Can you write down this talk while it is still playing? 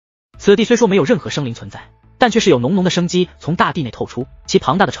此地虽说没有任何生灵存在，但却是有浓浓的生机从大地内透出，其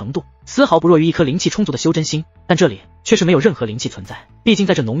庞大的程度丝毫不弱于一颗灵气充足的修真心。但这里却是没有任何灵气存在，毕竟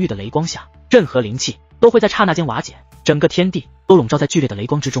在这浓郁的雷光下，任何灵气都会在刹那间瓦解，整个天地都笼罩在剧烈的雷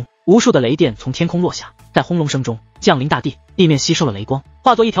光之中。无数的雷电从天空落下，在轰隆声中降临大地，地面吸收了雷光，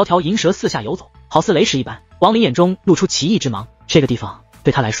化作一条条银蛇四下游走，好似雷池一般。王林眼中露出奇异之芒，这个地方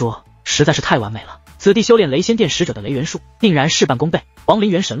对他来说实在是太完美了。此地修炼雷仙殿使者的雷元术定然事半功倍。王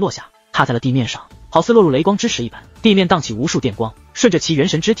林元神落下，踏在了地面上，好似落入雷光之石一般，地面荡起无数电光，顺着其元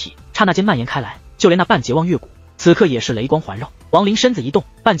神之体刹那间蔓延开来，就连那半截望月谷此刻也是雷光环绕。王林身子一动，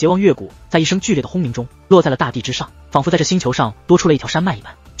半截望月谷在一声剧烈的轰鸣中落在了大地之上，仿佛在这星球上多出了一条山脉一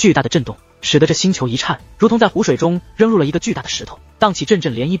般。巨大的震动使得这星球一颤，如同在湖水中扔入了一个巨大的石头，荡起阵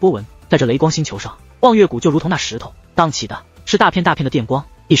阵涟漪波纹。在这雷光星球上，望月谷就如同那石头，荡起的是大片大片的电光，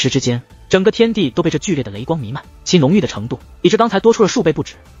一时之间整个天地都被这剧烈的雷光弥漫，其浓郁的程度比这刚才多出了数倍不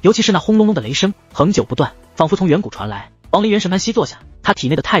止。尤其是那轰隆隆的雷声恒久不断，仿佛从远古传来。王林元神盘膝坐下，他体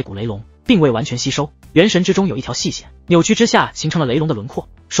内的太古雷龙并未完全吸收，元神之中有一条细线扭曲之下形成了雷龙的轮廓，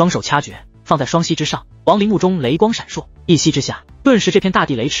双手掐诀放在双膝之上，王林目中雷光闪烁，一息之下，顿时这片大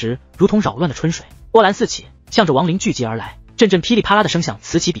地雷池如同扰乱的春水，波澜四起，向着王林聚集而来。阵阵噼里啪啦的声响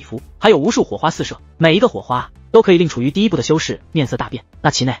此起彼伏，还有无数火花四射，每一个火花都可以令处于第一步的修士面色大变，那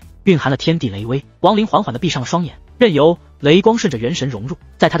其内蕴含了天地雷威。王林缓缓地闭上了双眼，任由雷光顺着元神融入，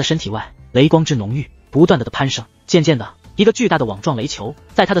在他的身体外，雷光之浓郁不断的攀升，渐渐的，一个巨大的网状雷球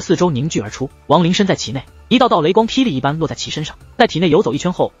在他的四周凝聚而出，王林身在其内，一道道雷光霹雳一般落在其身上，在体内游走一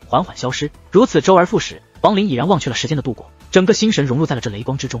圈后缓缓消失。如此周而复始，王林已然忘却了时间的度过，整个心神融入在了这雷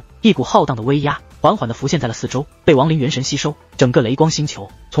光之中，一股浩荡的威压缓缓地浮现在了四周，被王林元神吸收。整个雷光星球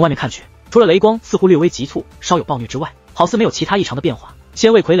从外面看去，除了雷光似乎略微急促，稍有暴虐之外，好似没有其他异常的变化。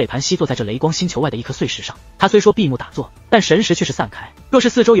仙位傀儡盘膝坐在这雷光星球外的一颗碎石上，他虽说闭目打坐，但神识却是散开。若是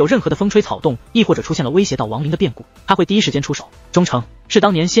四周有任何的风吹草动，亦或者出现了威胁到亡灵的变故，他会第一时间出手。忠诚是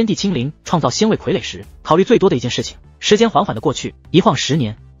当年先帝亲临创造仙位傀儡时考虑最多的一件事情。时间缓缓的过去，一晃10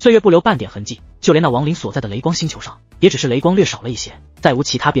年，岁月不留半点痕迹，就连那亡灵所在的雷光星球上，也只是雷光略少了一些，再无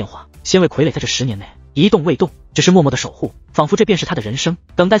其他变化。仙位傀儡在这10年内一动未动，只是默默的守护，仿佛这便是他的人生，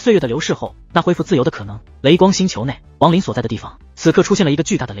等待岁月的流逝后那恢复自由的可能。雷光星球内，亡灵所在的地方此刻出现了一个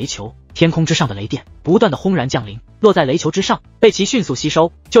巨大的雷球，天空之上的雷电不断的轰然降临，落在雷球之上，被其迅速吸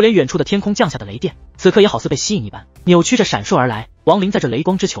收，就连远处的天空降下的雷电此刻也好似被吸引一般，扭曲着闪烁而来。亡灵在这雷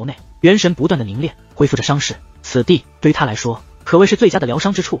光之球内，元神不断的凝练，恢复着伤势。此地对于他来说可谓是最佳的疗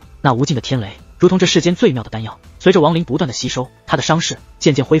伤之处，那无尽的天雷如同这世间最妙的丹药，随着亡灵不断的吸收，他的伤势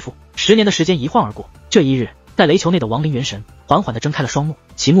渐渐恢复。10年的时间一晃而过，这一日，在雷球内的亡灵元神缓缓地睁开了双目，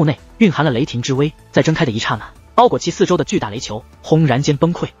其目内蕴含了雷霆之威，在睁开的一刹那，包裹其四周的巨大雷球轰然间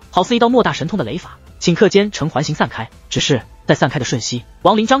崩溃，好似一道莫大神通的雷法，顷刻间呈环形散开。只是在散开的瞬息，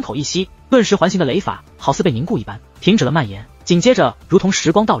亡灵张口一吸，顿时环形的雷法好似被凝固一般，停止了蔓延，紧接着如同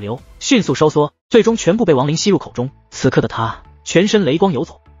时光倒流，迅速收缩，最终全部被亡灵吸入口中。此刻的他全身雷光游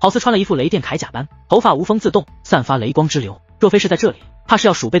走，好似穿了一副雷电铠甲般，头发无风自动，散发雷光之流。若非是在这里，怕是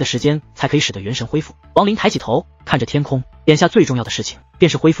要数倍的时间才可以使得元神恢复。亡灵抬起头看着天空，眼下最重要的事情便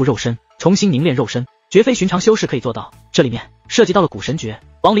是恢复肉身，重新凝练肉身，绝非寻常修士可以做到。这里面涉及到了古神诀，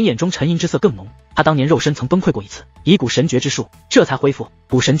亡灵眼中沉吟之色更浓，他当年肉身曾崩溃过一次，以古神诀之术这才恢复。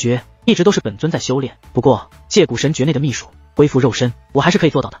古神诀一直都是本尊在修炼，不过借古神诀内的秘术恢复肉身，我还是可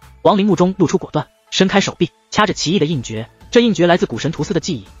以做到的。亡灵目中露出果断，伸开手臂掐着奇异的印诀，这印诀来自古神图斯的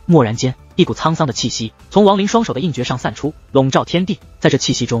记忆。蓦然间，一股沧桑的气息从亡灵双手的印诀上散出，笼罩天地。在这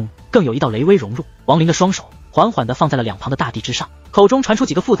气息中，更有一道雷威融入。亡灵的双手缓缓地放在了两旁的大地之上，口中传出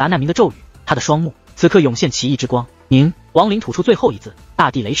几个复杂难明的咒语。他的双目此刻涌现奇异之光，凝。亡灵吐出最后一字，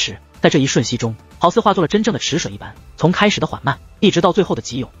大地雷池。在这一瞬息中，好似化作了真正的池水一般，从开始的缓慢，一直到最后的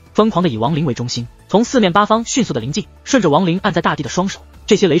急涌，疯狂的以亡灵为中心，从四面八方迅速的临近，顺着亡灵按在大地的双手。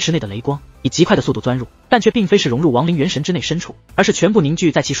这些雷池内的雷光以极快的速度钻入，但却并非是融入亡灵元神之内深处，而是全部凝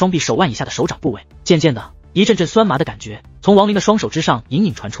聚在其双臂手腕以下的手掌部位。渐渐的，一阵阵酸麻的感觉从亡灵的双手之上隐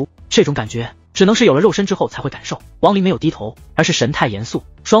隐传出，这种感觉只能是有了肉身之后才会感受。亡灵没有低头，而是神态严肃，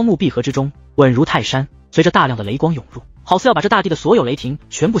双目闭合之中稳如泰山，随着大量的雷光涌入，好似要把这大地的所有雷霆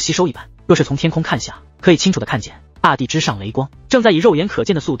全部吸收一般。若是从天空看下，可以清楚的看见大地之上雷光正在以肉眼可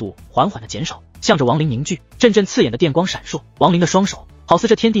见的速度缓缓的减少，向着亡灵凝聚，阵阵刺眼的电光闪烁。亡灵的双手好似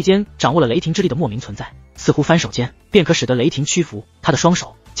这天地间掌握了雷霆之力的莫名存在，似乎翻手间便可使得雷霆屈服。他的双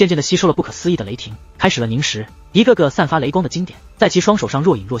手渐渐地吸收了不可思议的雷霆，开始了凝实，一个个散发雷光的经典在其双手上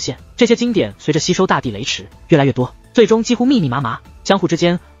若隐若现。这些经典随着吸收大地雷池越来越多，最终几乎密密麻麻，相互之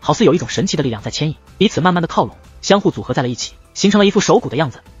间好似有一种神奇的力量在牵引，彼此慢慢的靠拢，相互组合在了一起，形成了一副手鼓的样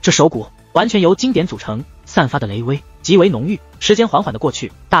子。这手鼓完全由经典组成，散发的雷威极为浓郁。时间缓缓的过去，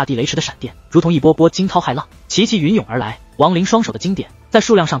大地雷驰的闪电如同一波波惊涛骇浪，齐齐云涌而来。亡灵双手的经典在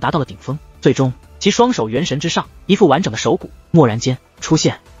数量上达到了顶峰，最终其双手元神之上，一副完整的手骨蓦然间出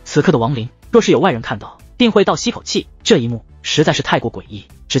现。此刻的亡灵，若是有外人看到，定会倒吸口气。这一幕实在是太过诡异。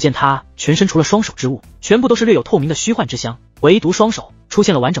只见他全身除了双手之物，全部都是略有透明的虚幻之香，唯独双手出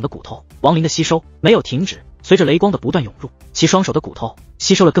现了完整的骨头。亡灵的吸收没有停止，随着雷光的不断涌入，其双手的骨头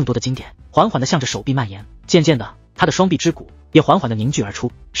吸收了更多的经典，缓缓地向着手臂蔓延。渐渐的，他的双臂之骨也缓缓地凝聚而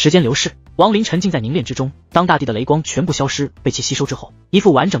出。时间流逝，亡灵沉浸在凝练之中。当大地的雷光全部消失，被其吸收之后，一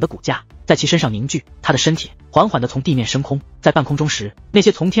副完整的骨架在其身上凝聚。他的身体缓缓地从地面升空，在半空中时，那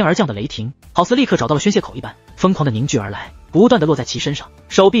些从天而降的雷霆好似立刻找到了宣泄口一般，疯狂地凝聚而来，不断地落在其身上。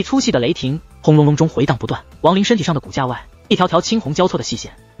手臂粗细的雷霆轰隆隆中回荡不断。亡灵身体上的骨架外，一条条青红交错的细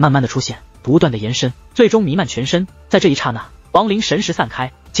线慢慢的出现，不断的延伸，最终弥漫全身。在这一刹那，亡灵神识散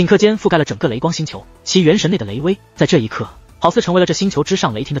开，顷刻间覆盖了整个雷光星球。其元神内的雷威在这一刻好似成为了这星球之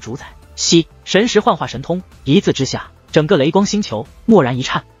上雷霆的主宰。吸神识幻化神通，一字之下，整个雷光星球蓦然一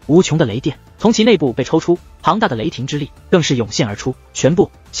颤，无穷的雷电从其内部被抽出，庞大的雷霆之力更是涌现而出，全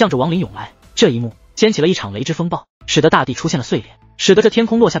部向着亡灵涌来。这一幕掀起了一场雷之风暴，使得大地出现了碎裂，使得这天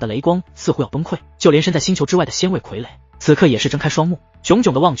空落下的雷光似乎要崩溃。就连身在星球之外的仙位傀儡，此刻也是睁开双目，炯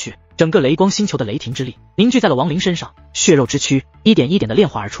炯的望去，整个雷光星球的雷霆之力凝聚在了亡灵身上，血肉之躯一点一点的炼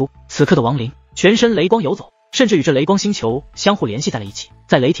化而出。此刻的亡灵全身雷光游走，甚至与这雷光星球相互联系在了一起。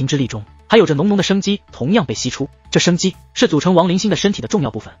在雷霆之力中，还有着浓浓的生机同样被吸出，这生机是组成亡灵星的身体的重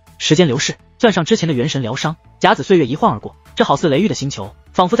要部分。时间流逝，算上之前的元神疗伤，甲子岁月一晃而过，这好似雷域的星球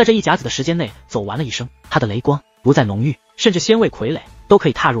仿佛在这一甲子的时间内走完了一生。它的雷光不再浓郁，甚至仙位傀儡都可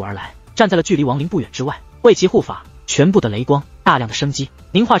以踏入而来，站在了距离亡灵不远之外，为其护法。全部的雷光，大量的生机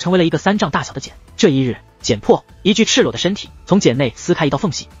凝化成为了一个3丈大小的茧。这一日，茧破，一具赤裸的身体从茧内撕开一道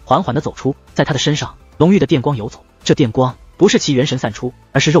缝隙，缓缓地走出。在他的身上，浓郁的电光游走，这电光不是其元神散出，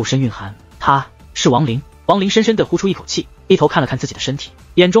而是肉身蕴含。他是亡灵。亡灵深深地呼出一口气，低头看了看自己的身体，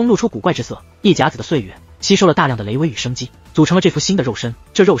眼中露出古怪之色。一甲子的岁月吸收了大量的雷威与生机，组成了这副新的肉身。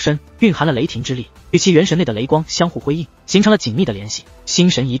这肉身蕴含了雷霆之力，与其元神内的雷光相互辉映，形成了紧密的联系。心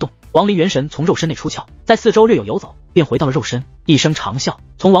神一动，亡灵元神从肉身内出窍，在四周略有游走，便回到了肉身。一声长啸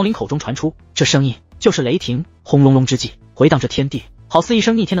从亡灵口中传出，这声音就是雷霆轰隆隆之际回荡着天地，好似一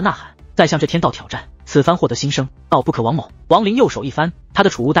声逆天的呐喊，在向这天道挑战。此番获得新生，道不可枉某。亡灵右手一翻，他的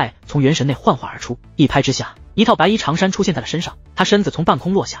储物袋从元神内幻化而出，一拍之下，一套白衣长衫出现在了身上。他身子从半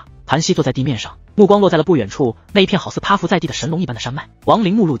空落下，盘膝坐在地面上，目光落在了不远处那一片好似趴伏在地的神龙一般的山脉。亡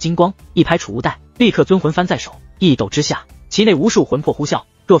灵目露金光，一拍储物袋，立刻尊魂幡在手，一抖之下，其内无数魂魄呼啸。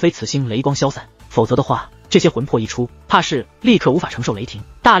若非此星雷光消散，否则的话，这些魂魄一出，怕是立刻无法承受雷霆。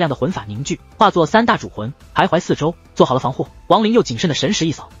大量的魂法凝聚，化作3大主魂，徘徊四周，做好了防护。亡灵又谨慎的神识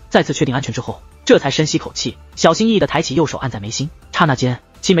一扫，再次确定安全之后，这才深吸口气，小心翼翼地抬起右手按在眉心。刹那间，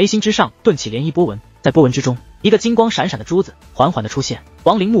其眉心之上顿起涟漪波纹，在波纹之中，一个金光闪闪的珠子缓缓地出现。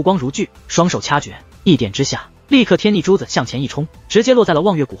亡灵目光如炬，双手掐诀，一点之下，立刻天逆珠子向前一冲，直接落在了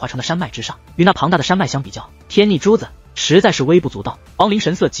望月谷化成的山脉之上。与那庞大的山脉相比较，天逆珠子实在是微不足道。亡灵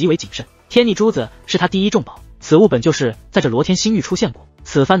神色极为谨慎，天逆珠子是他第一重宝，此物本就是在这罗天星域出现过，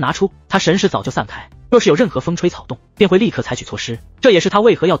此番拿出，他神识早就散开，若是有任何风吹草动，便会立刻采取措施。这也是他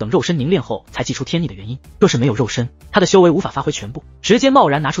为何要等肉身凝练后才祭出天逆的原因。若是没有肉身，他的修为无法发挥全部，直接贸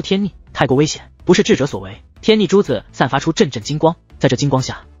然拿出天逆太过危险，不是智者所为。天逆珠子散发出阵阵金光，在这金光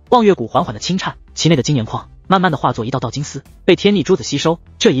下，望月谷缓缓的轻颤，其内的金岩矿慢慢的化作一道道金丝，被天逆珠子吸收。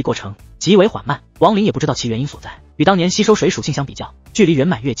这一过程极为缓慢，亡灵也不知道其原因所在。与当年吸收水属性相比较，距离圆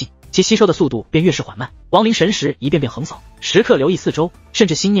满越近，其吸收的速度便越是缓慢。亡灵神识一遍遍横扫，时刻留意四周，甚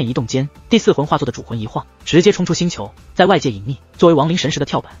至心念一动间，第4魂化作的主魂一晃，直接冲出星球，在外界隐匿，作为亡灵神识的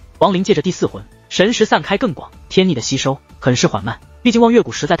跳板。亡灵借着第4魂神识散开更广，天逆的吸收很是缓慢，毕竟望月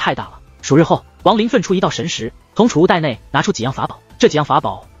谷实在太大了。数日后，亡灵奋出一道神识，从储物袋内拿出几样法宝，这几样法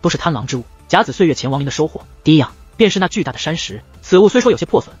宝都是贪狼之物，甲子岁月前亡灵的收获。第一样便是那巨大的山石，此物虽说有些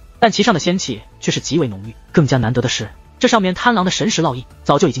破损，但其上的仙气却是极为浓郁。更加难得的是，这上面贪狼的神识烙印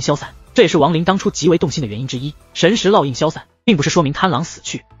早就已经消散，这也是亡灵当初极为动心的原因之一。神识烙印消散，并不是说明贪狼死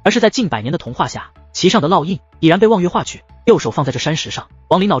去，而是在近百年的同化下，其上的烙印已然被望月化去。右手放在这山石上，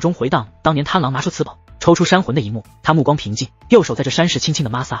亡灵脑中回荡当年贪狼拿出此宝抽出山魂的一幕，他目光平静，右手在这山石轻轻的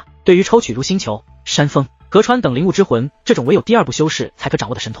摩挲。对于抽取如星球、山峰、河川等灵物之魂，这种唯有第2部修士才可掌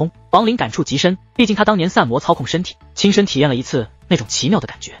握的神通，亡灵感触极深，毕竟他当年散魔操控身体，亲身体验了一次那种奇妙的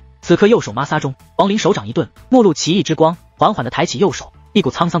感觉。此刻右手摩挲中，亡灵手掌一顿，目露奇异之光，缓缓地抬起右手，一股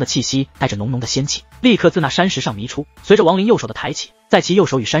沧桑的气息带着浓浓的仙气，立刻自那山石上迷出。随着亡灵右手的抬起，在其右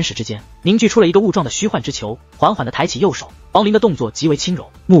手与山石之间凝聚出了一个雾状的虚幻之球，缓缓地抬起右手。亡灵的动作极为轻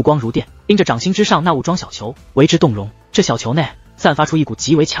柔，目光如电，盯着掌心之上那雾状小球，为之动容。这小球内散发出一股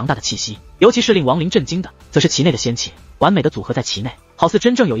极为强大的气息，尤其是令亡灵震惊的，则是其内的仙气完美的组合在其内，好似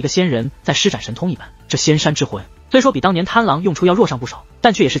真正有一个仙人在施展神通一般。这仙山之魂虽说比当年贪狼用出要弱上不少，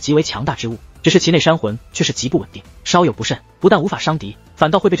但却也是极为强大之物，只是其内山魂却是极不稳定，稍有不慎，不但无法伤敌，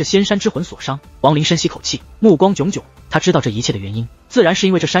反倒会被这仙山之魂所伤。亡灵深吸口气，目光炯炯，他知道这一切的原因，自然是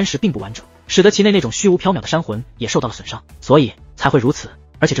因为这山石并不完整，使得其内那种虚无缥缈的山魂也受到了损伤，所以才会如此。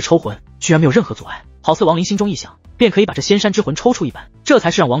而且这抽魂居然没有任何阻碍，好似亡灵心中一想，便可以把这仙山之魂抽出一般，这才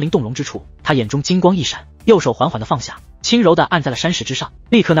是让亡灵动容之处。他眼中金光一闪，右手缓缓地放下，轻柔地按在了山石之上，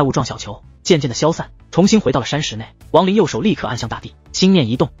立刻那雾状小球渐渐地消散，重新回到了山石内。亡灵右手立刻按向大地，心念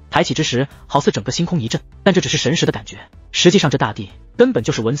一动，抬起之时，好似整个星空一震，但这只是神识的感觉，实际上这大地根本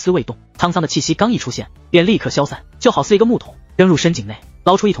就是纹丝未动，沧桑的气息刚一出现，便立刻消散，就好似一个木桶扔入深井内，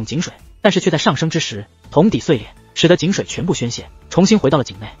捞出一桶井水，但是却在上升之时，桶底碎裂，使得井水全部宣泄，重新回到了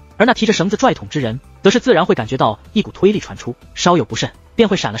井内。而那提着绳子拽桶之人，则是自然会感觉到一股推力传出，稍有不慎便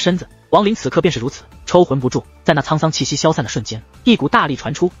会闪了身子。亡灵此刻便是如此，抽魂不住，在那沧桑气息消散的瞬间，一股大力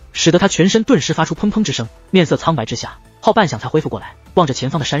传出，使得他全身顿时发出砰砰之声，面色苍白之下，耗半晌才恢复过来，望着前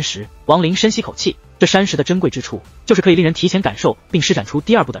方的山石，亡灵深吸口气。这山石的珍贵之处，就是可以令人提前感受并施展出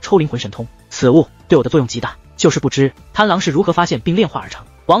第二步的抽灵魂神通，此物对我的作用极大，就是不知贪狼是如何发现并炼化而成。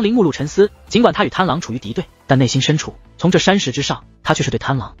亡灵目露沉思，尽管他与贪狼处于敌对，但内心深处，从这山石之上，他却是对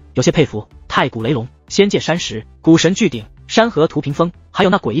贪狼有些佩服。太古雷龙、仙界山石、古神巨鼎、山河图屏风，还有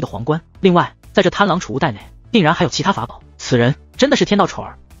那诡异的皇冠。另外，在这贪狼储物袋内，竟然还有其他法宝。此人真的是天道丑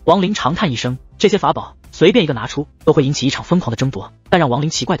儿。亡灵长叹一声，这些法宝随便一个拿出，都会引起一场疯狂的争夺。但让亡灵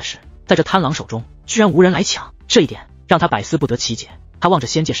奇怪的是，在这贪狼手中，居然无人来抢，这一点让他百思不得其解。他望着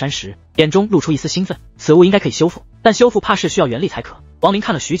仙界山石，眼中露出一丝兴奋。此物应该可以修复，但修复怕是需要元力才可。亡灵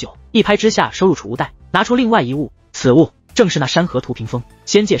看了许久，一拍之下收入储物袋，拿出另外一物。此物正是那山河图屏风。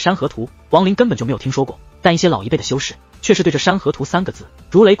仙界山河图，亡灵根本就没有听说过，但一些老一辈的修士却是对这山河图三个字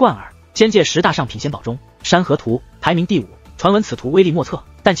如雷贯耳。仙界10大上品仙宝中，山河图排名第5，传闻此图威力莫测，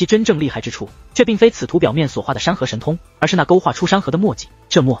但其真正厉害之处，却并非此图表面所画的山河神通，而是那勾画出山河的墨迹。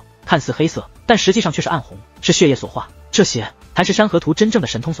这墨看似黑色，但实际上却是暗红，是血液所化，这些才是山河图真正的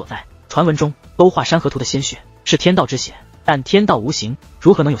神通所在。传闻中勾画山河图的鲜血是天道之血，但天道无形，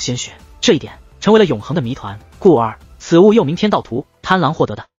如何能有鲜血？这一点成为了永恒的谜团。故而此物又名天道图，贪狼获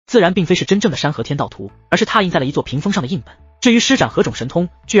得的自然并非是真正的山河天道图，而是拓印在了一座屏风上的印本。至于施展何种神通，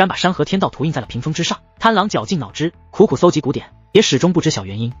居然把山河天道图印在了屏风之上，贪狼绞尽脑汁，苦苦搜集古典，也始终不知晓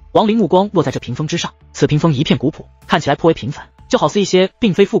原因。亡灵目光落在这屏风之上，此屏风一片古朴，看起来颇为平凡，就好似一些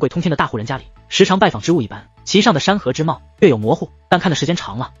并非富贵通天的大户人家里时常拜访之物一般。其上的山河之貌略有模糊，但看的时间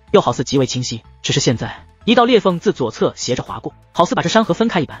长了，又好似极为清晰。只是现在一道裂缝自左侧斜着划过，好似把这山河分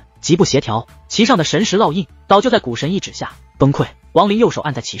开一般，极不协调。其上的神识烙印早就在古神意指下崩溃。亡灵右手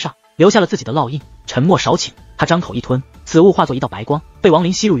按在其上，留下了自己的烙印。沉默少顷，他张口一吞，此物化作一道白光，被亡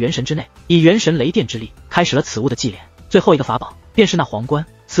灵吸入元神之内，以元神雷电之力开始了此物的祭炼。最后一个法宝便是那皇冠，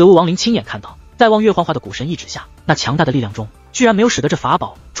此物亡灵亲眼看到，在望月幻化的古神意指下，那强大的力量中居然没有使得这法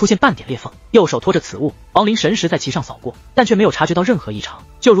宝出现半点裂缝。右手托着此物，亡灵神识在其上扫过，但却没有察觉到任何异常，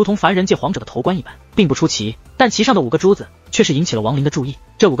就如同凡人界皇者的头冠一般，并不出奇。但其上的5个珠子却是引起了亡灵的注意。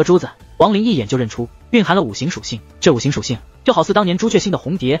这5个珠子，亡灵一眼就认出，蕴含了5行属性。这5行属性就好似当年朱雀星的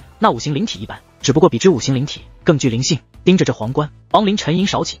红蝶那5行灵体一般，只不过比之5行灵体更具灵性。盯着这皇冠，亡灵沉吟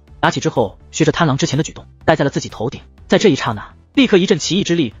少顷，拿起之后，学着贪狼之前的举动，戴在了自己头顶。在这一刹那，立刻一阵奇异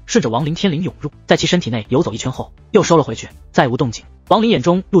之力顺着亡灵天灵涌入，在其身体内游走一圈后，又收了回去，再无动静。亡灵眼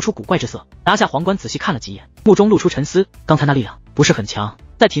中露出古怪之色，拿下皇冠仔细看了几眼，目中露出沉思。刚才那力量不是很强，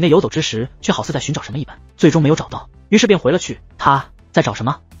在体内游走之时，却好似在寻找什么一般，最终没有找到，于是便回了去。他在找什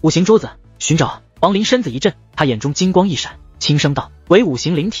么？5行珠子。寻找。亡灵身子一震，他眼中金光一闪，轻声道：“为5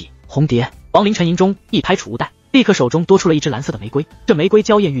行灵体，红蝶。”亡灵沉吟中一拍储物袋，立刻手中多出了一支蓝色的玫瑰。这玫瑰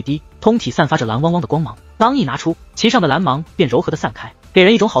娇艳欲滴，通体散发着蓝汪汪的光芒，刚一拿出，其上的蓝芒便柔和的散开，给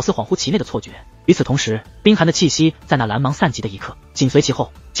人一种好似恍惚其内的错觉。与此同时，冰寒的气息在那蓝芒散尽的一刻，紧随其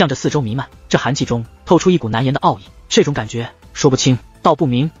后，向着四周弥漫。这寒气中透出一股难言的奥义，这种感觉说不清道不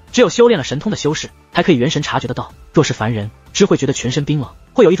明，只有修炼了神通的修士才可以元神察觉得到。若是凡人，只会觉得全身冰冷，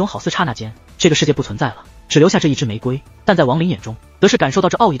会有一种好似刹那间这个世界不存在了，只留下这一支玫瑰。但在亡灵眼中，则是感受到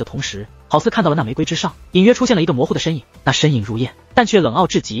这奥义的同时，好似看到了那玫瑰之上隐约出现了一个模糊的身影，那身影如焰，但却冷傲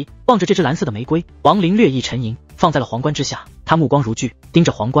至极。望着这支蓝色的玫瑰，亡灵略一沉吟，放在了皇冠之下。他目光如炬，盯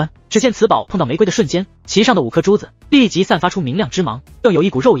着皇冠，只见此宝碰到玫瑰的瞬间，其上的5颗珠子立即散发出明亮之芒，更有一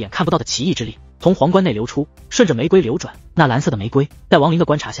股肉眼看不到的奇异之力，从皇冠内流出，顺着玫瑰流转，那蓝色的玫瑰在亡灵的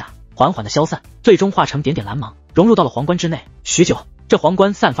观察下缓缓的消散，最终化成点点蓝芒，融入到了皇冠之内。许久，这皇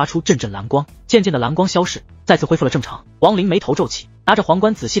冠散发出阵阵蓝光，渐渐的蓝光消逝，再次恢复了正常。亡灵眉头皱起，拿着皇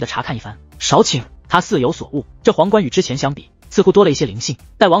冠仔细的查看一番。少顷，他似有所悟，这皇冠与之前相比，似乎多了一些灵性。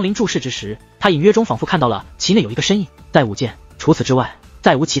待亡灵注视之时，他隐约中仿佛看到了其内有一个身影，再无见，除此之外，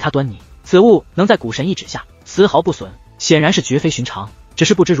再无其他端倪。此物能在古神意指下丝毫不损，显然是绝非寻常，只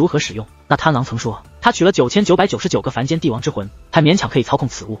是不知如何使用。那贪狼曾说，他取了9999个凡间帝王之魂，才勉强可以操控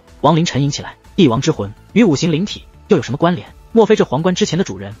此物。亡灵沉吟起来，帝王之魂与五行灵体又有什么关联？莫非这皇冠之前的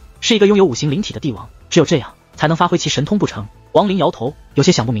主人是一个拥有五行灵体的帝王？只有这样才能发挥其神通不成？亡灵摇头，有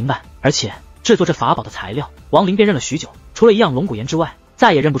些想不明白。而且制作这法宝的材料，亡灵辨认了许久，除了一样龙骨岩之外，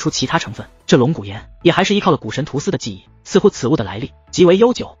再也认不出其他成分。这龙骨岩也还是依靠了古神图斯的记忆，似乎此物的来历极为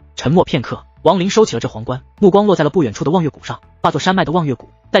悠久。沉默片刻，亡灵收起了这皇冠，目光落在了不远处的望月谷上。化作山脉的望月谷，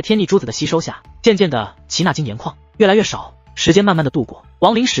在天地珠子的吸收下，渐渐的其那晶岩矿越来越少。时间慢慢的度过，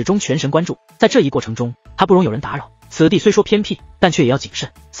亡灵始终全神关注。在这一过程中，他不容有人打扰。此地虽说偏僻，但却也要谨慎。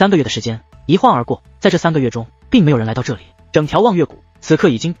3个月的时间一晃而过，在这3个月中，并没有人来到这里。整条望月谷此刻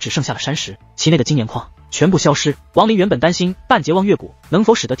已经只剩下了山石，其内的晶岩矿全部消失。亡灵原本担心半截望月谷能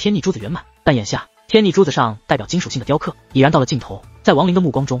否使得天地珠子圆满，但眼下天地珠子上代表金属性的雕刻已然到了尽头。在亡灵的目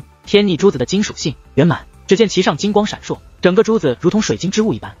光中，天地珠子的金属性圆满，只见其上金光闪烁，整个珠子如同水晶之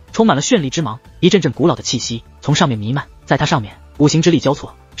物一般，充满了绚丽之芒。一阵阵古老的气息从上面弥漫，在它上面五行之力交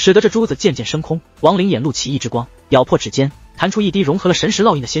错，使得这珠子渐渐升空。亡灵眼露奇异之光，咬破指尖，弹出一滴融合了神识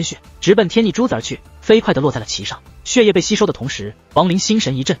烙印的鲜血，直奔天地珠子而去，飞快地落在了其上。血液被吸收的同时，亡灵心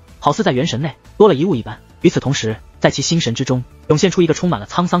神一震，好似在元神内多了一物一般。与此同时，在其心神之中涌现出一个充满了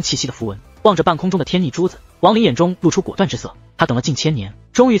沧桑气息的符文。望着半空中的天地珠子，亡灵眼中露出果断之色。他等了近1000年，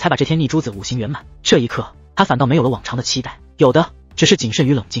终于才把这天地珠子五行圆满。这一刻，他反倒没有了往常的期待，有的只是谨慎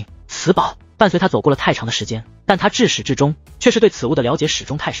与冷静。此宝伴随他走过了太长的时间，但他至始至终却是对此物的了解始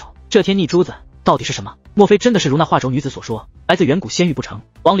终太少。这天地珠子到底是什么？莫非真的是如那画轴女子所说，来自远古仙域不成？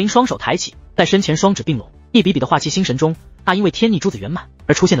亡灵双手抬起，在身前双指并拢，一笔笔的画其心神中那因为天地珠子圆满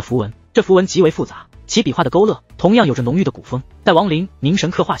而出现的符文。这符文极为复杂，其笔画的勾勒同样有着浓郁的古风。在亡灵凝神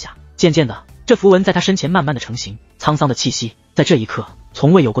刻画下，渐渐的，这符文在他身前慢慢的成型。沧桑的气息在这一刻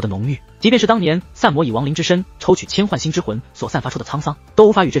从未有过的浓郁，即便是当年散魔以亡灵之身抽取千幻星之魂所散发出的沧桑，都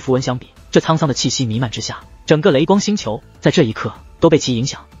无法与这符文相比。这沧桑的气息弥漫之下，整个雷光星球在这一刻都被其影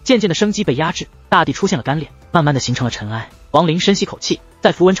响，渐渐的生机被压制，大地出现了干裂，慢慢的形成了尘埃。亡灵深吸口气，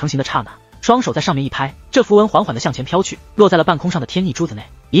在符文成型的刹那，双手在上面一拍，这符文缓缓的向前飘去，落在了半空上的天逆珠子内。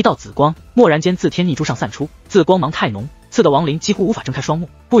一道紫光蓦然间自天逆珠上散出，自光芒太浓，刺得亡灵几乎无法睁开双目。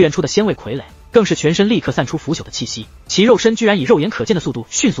不远处的仙位傀儡更是全身立刻散出腐朽的气息，其肉身居然以肉眼可见的速度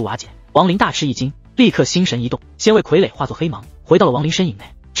迅速瓦解。亡灵大吃一惊，立刻心神一动，仙位傀儡化作黑芒回到了亡灵身影内，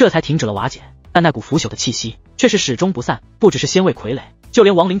这才停止了瓦解。但那股腐朽的气息却是始终不散，不只是仙位傀儡，就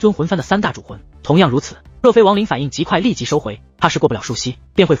连亡灵尊魂幡的3大主魂同样如此。若非亡灵反应极快立即收回，怕是过不了数息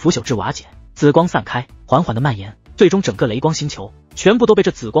便会腐朽至瓦解。紫光散开，缓缓的蔓延，最终整个雷光星球全部都被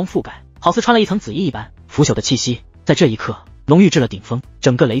这紫光覆盖，好似穿了一层紫衣一般。腐朽的气息在这一刻浓郁至了顶峰，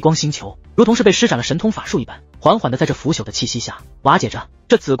整个雷光星球如同是被施展了神通法术一般，缓缓的在这腐朽的气息下瓦解着。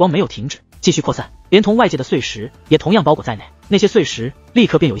这紫光没有停止，继续扩散，连同外界的碎石也同样包裹在内。那些碎石立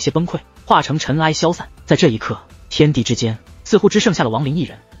刻便有一些崩溃，化成尘埃消散。在这一刻，天地之间似乎只剩下了亡灵一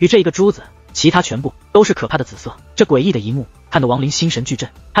人，与这一个珠子，其他全部都是可怕的紫色。这诡异的一幕看得亡灵心神俱震，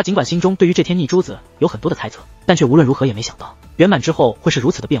他尽管心中对于这天逆珠子有很多的猜测，但却无论如何也没想到圆满之后会是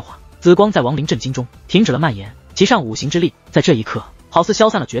如此的变化。紫光在亡灵震惊中停止了蔓延，其上五行之力在这一刻好似消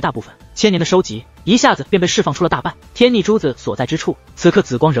散了绝大部分，千年的收集一下子便被释放出了大半。天逆珠子所在之处，此刻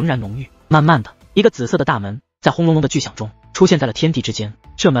紫光仍然浓郁。慢慢的，一个紫色的大门在轰隆隆的巨响中出现在了天地之间。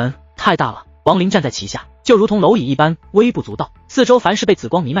这门太大了，亡灵站在其下，就如同蝼蚁一般微不足道。四周凡是被紫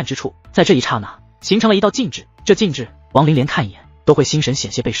光弥漫之处，在这一刹那形成了一道禁制。这禁制，亡灵连看一眼都会心神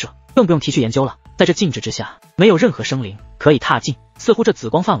险些被摄，更不用提去研究了。在这禁制之下，没有任何生灵可以踏进。似乎这紫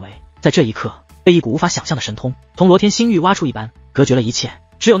光范围在这一刻被一股无法想象的神通从罗天星域挖出一般，隔绝了一切。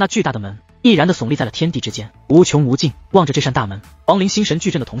只有那巨大的门毅然地耸立在了天地之间，无穷无尽。望着这扇大门，亡灵心神俱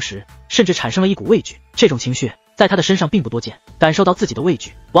震的同时，甚至产生了一股畏惧。这种情绪在他的身上并不多见。感受到自己的畏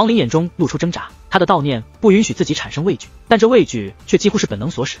惧，亡灵眼中露出挣扎。他的悼念不允许自己产生畏惧，但这畏惧却几乎是本能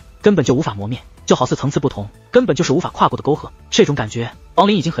所使，根本就无法磨灭，就好似层次不同，根本就是无法跨过的沟壑。这种感觉，亡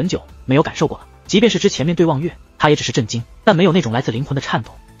灵已经很久没有感受过了。即便是之前面对望月，他也只是震惊，但没有那种来自灵魂的颤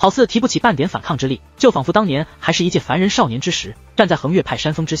抖，好似提不起半点反抗之力，就仿佛当年还是一介凡人少年之时，站在横岳派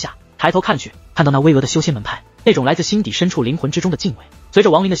山峰之下，抬头看去，看到那巍峨的修仙门派，那种来自心底深处灵魂之中的敬畏。随着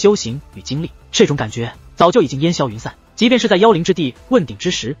亡灵的修行与经历，这种感觉早就已经烟消云散。即便是在妖灵之地问鼎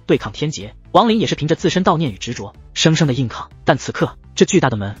之时对抗天劫，亡灵也是凭着自身悼念与执着，生生的硬抗。但此刻这巨大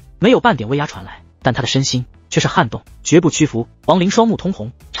的门没有半点威压传来，但他的身心却是撼动，绝不屈服。亡灵双目通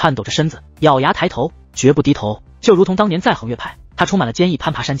红，颤抖着身子，咬牙抬头，绝不低头，就如同当年在横月派，他充满了坚毅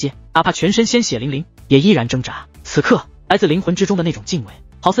攀爬山阶，哪怕全身鲜血淋淋，也依然挣扎。此刻来自灵魂之中的那种敬畏，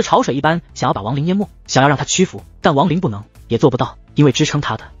好似潮水一般，想要把亡灵淹没，想要让他屈服，但亡灵不能，也做不到，因为支撑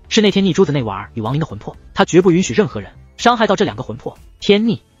他的是那天逆珠子那碗与亡灵的魂魄，他绝不允许任何人伤害到这两个魂魄。天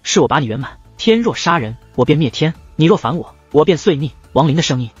逆是我把你圆满，天若杀人，我便灭天；你若烦我，我便碎逆。亡灵的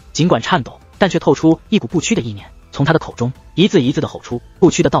声音尽管颤抖，但却透出一股不屈的意念，从他的口中一字一字的吼出不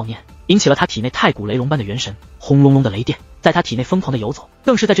屈的悼念，引起了他体内太古雷龙般的元神，轰隆隆的雷电在他体内疯狂的游走，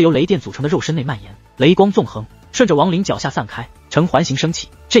更是在这由雷电组成的肉身内蔓延，雷光纵横，顺着亡灵脚下散开，呈环形升起。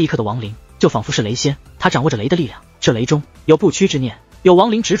这一刻的亡灵就仿佛是雷仙，他掌握着雷的力量，这雷中有不屈之念，有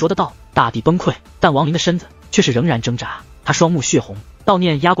亡灵执着的道。大地崩溃，但亡灵的身子却是仍然挣扎，他双目血红，悼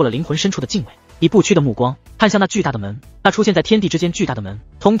念压过了灵魂深处的敬畏，以不屈的目光看向那巨大的门，那出现在天地之间巨大的门，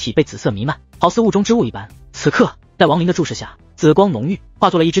通体被紫色弥漫，好似雾中之雾一般。此刻在亡灵的注视下，紫光浓郁，化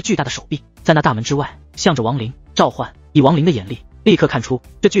作了一只巨大的手臂，在那大门之外向着亡灵召唤。以亡灵的眼力立刻看出，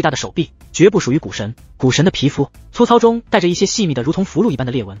这巨大的手臂绝不属于古神。古神的皮肤粗糙中带着一些细密的如同符箓一般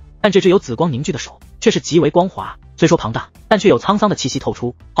的裂纹，但这只由紫光凝聚的手却是极为光滑，虽说庞大，但却有沧桑的气息透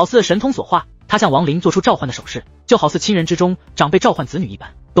出，好似神通所化。他向亡灵做出召唤的手势，就好似亲人之中长辈召唤子女一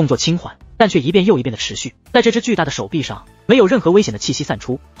般，动作轻缓，但却一遍又一遍的持续。在这只巨大的手臂上没有任何危险的气息散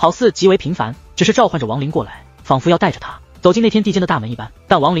出，好似极为平凡，只是召唤着亡灵过来，仿佛要带着他走进那天地间的大门一般。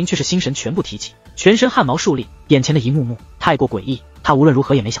但亡灵却是心神全部提起，全身汗毛竖立，眼前的一幕幕太过诡异，他无论如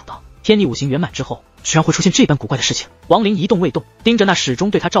何也没想到天逆五行圆满之后居然会出现这般古怪的事情。亡灵一动未动，盯着那始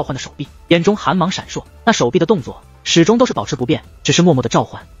终对他召唤的手臂，眼中寒芒闪烁，那手臂的动作始终都是保持不变，只是默默的召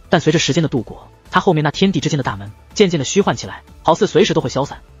唤。但随着时间的度过，他后面那天地之间的大门渐渐的虚幻起来，好似随时都会消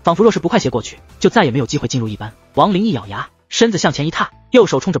散，仿佛若是不快些过去，就再也没有机会进入一般。亡灵一咬牙，身子向前一踏，右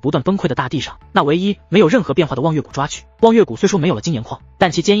手冲着不断崩溃的大地上那唯一没有任何变化的望月骨抓去。望月骨虽说没有了金岩矿，但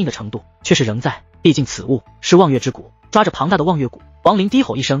其坚硬的程度却是仍在，毕竟此物是望月之骨。抓着庞大的望月骨，亡灵低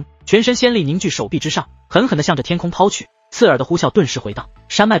吼一声，全身仙力凝聚手臂之上，狠狠地向着天空抛去。刺耳的呼啸顿时回荡，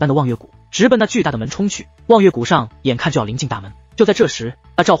山脉般的望月骨直奔那巨大的门冲去。望月骨上眼看就要临近大门，就在这时，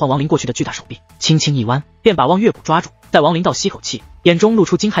那召唤亡灵过去的巨大手臂轻轻一弯，便把望月骨抓住。在亡灵倒吸口气，眼中露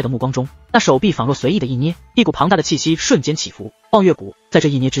出惊骇的目光中，那手臂仿若随意的一捏，一股庞大的气息瞬间起伏，望月骨在这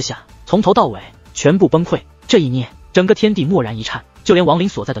一捏之下，从头到尾全部崩溃。这一捏，整个天地蓦然一颤，就连亡灵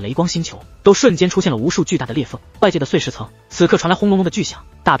所在的雷光星球都瞬间出现了无数巨大的裂缝，外界的碎石层此刻传来轰隆隆的巨响，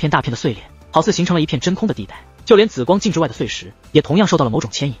大片大片的碎裂，好似形成了一片真空的地带。就连紫光镜之外的碎石也同样受到了某种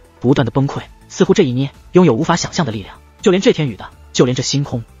牵引，不断的崩溃，似乎这一捏拥有无法想象的力量，就连这天宇的，就连这星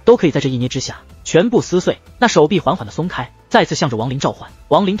空都可以在这一捏之下全部撕碎。那手臂缓缓的松开，再次向着亡灵召唤。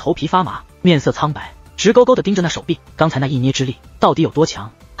亡灵头皮发麻，面色苍白，直勾勾的盯着那手臂，刚才那一捏之力到底有多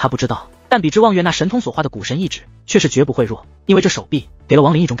强，他不知道，但比之望月那神通所化的古神意志却是绝不会弱，因为这手臂给了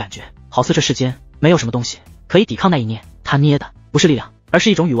亡灵一种感觉，好似这世间没有什么东西可以抵抗那一捏。他捏的不是力量，而是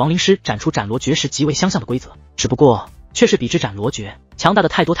一种与亡灵师展出斩罗诀时极为相像的规则，只不过却是比之斩罗诀强大的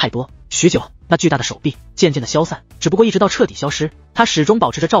太多太多。许久，那巨大的手臂渐渐的消散，只不过一直到彻底消失，他始终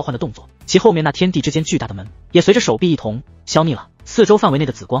保持着召唤的动作，其后面那天地之间巨大的门也随着手臂一同消灭了。四周范围内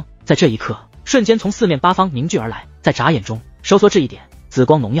的紫光在这一刻瞬间从四面八方凝聚而来，在眨眼中收缩至一点，紫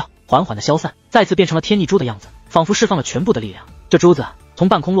光浓耀，缓缓的消散，再次变成了天逆珠的样子，仿佛释放了全部的力量。这珠子从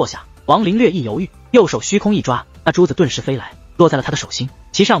半空落下，亡灵略一犹豫，右手虚空一抓，那珠子顿时飞来，落在了他的手心，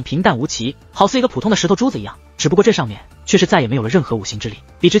其上平淡无奇，好似一个普通的石头珠子一样，只不过这上面却是再也没有了任何五行之力，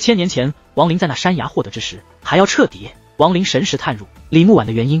比之千年前亡灵在那山崖获得之时还要彻底。亡灵神识探入李木婉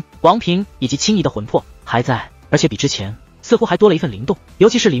的元婴、王平以及青怡的魂魄还在，而且比之前似乎还多了一份灵动，尤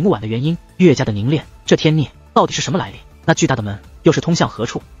其是李木婉的元婴越加的凝练。这天孽到底是什么来历？那巨大的门又是通向何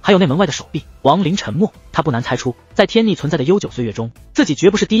处？还有那门外的手臂。亡灵沉默，他不难猜出，在天逆存在的悠久岁月中，自己绝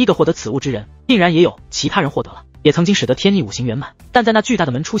不是第一个获得此物之人，定然也有其他人获得了，也曾经使得天逆五行圆满。但在那巨大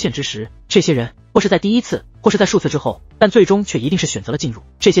的门出现之时，这些人或是在第一次，或是在数次之后，但最终却一定是选择了进入。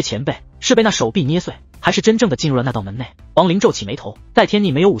这些前辈是被那手臂捏碎，还是真正的进入了那道门内？亡灵皱起眉头，在天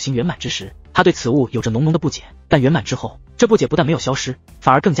逆没有五行圆满之时，他对此物有着浓浓的不解，但圆满之后，这不解不但没有消失，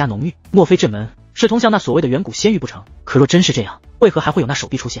反而更加浓郁。莫非这门是通向那所谓的远古仙域不成？可若真是这样，为何还会有那手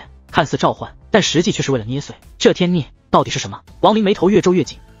臂出现？看似召唤，但实际却是为了捏碎。这天逆到底是什么？亡灵眉头越皱越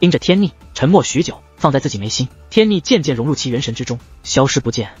紧，盯着天逆，沉默许久，放在自己眉心。天逆渐渐融入其元神之中，消失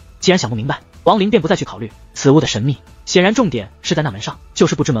不见。既然想不明白，亡灵便不再去考虑此物的神秘，显然重点是在那门上，就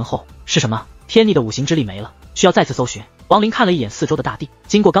是不知门后是什么。天逆的五行之力没了，需要再次搜寻。王林看了一眼四周的大地，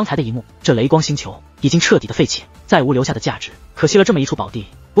经过刚才的一幕，这雷光星球已经彻底的废弃，再无留下的价值。可惜了这么一处宝地。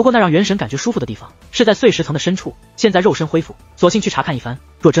不过那让元神感觉舒服的地方，是在碎石层的深处。现在肉身恢复，索性去查看一番。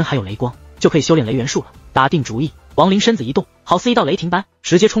若真还有雷光，就可以修炼雷元术了。打定主意，王林身子一动，好似一道雷霆般，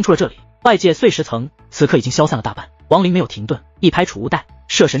直接冲出了这里。外界碎石层此刻已经消散了大半。王林没有停顿，一拍储物袋，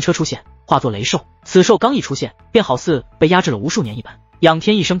摄神车出现，化作雷兽。此兽刚一出现，便好似被压制了无数年一般。仰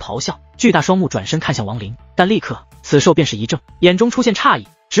天一声咆哮，巨大双目转身看向王林，但立刻此兽便是一怔，眼中出现诧异，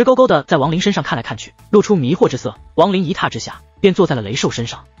直勾勾的在王林身上看来看去，露出迷惑之色。王林一踏之下，便坐在了雷兽身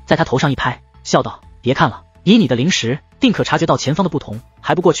上，在他头上一拍，笑道：“别看了，以你的灵识，定可察觉到前方的不同，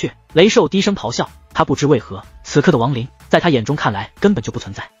还不过去？”雷兽低声咆哮，他不知为何，此刻的王林在他眼中看来根本就不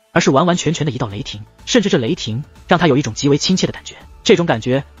存在，而是完完全全的一道雷霆，甚至这雷霆让他有一种极为亲切的感觉。这种感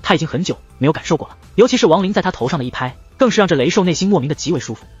觉他已经很久没有感受过了，尤其是王林在他头上的一拍，更是让这雷兽内心莫名的极为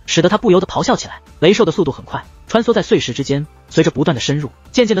舒服，使得他不由得咆哮起来。雷兽的速度很快，穿梭在碎石之间，随着不断的深入，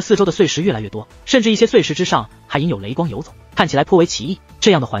渐渐的四周的碎石越来越多，甚至一些碎石之上还隐有雷光游走，看起来颇为奇异。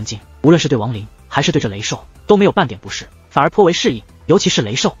这样的环境，无论是对王林还是对这雷兽，都没有半点不适，反而颇为适应。尤其是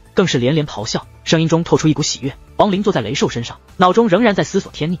雷兽，更是连连咆哮，声音中透出一股喜悦。王林坐在雷兽身上，脑中仍然在思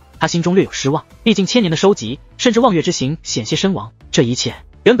索天逆，他心中略有失望，毕竟千年的收集，甚至望月之行险些身亡，这一切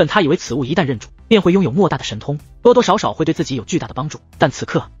原本他以为此物一旦认主，便会拥有莫大的神通，多多少少会对自己有巨大的帮助。但此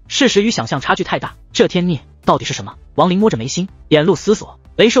刻事实与想象差距太大，这天逆到底是什么？王林摸着眉心，眼露思索。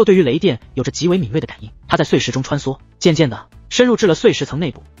雷兽对于雷电有着极为敏锐的感应，它在碎石中穿梭，渐渐的深入至了碎石层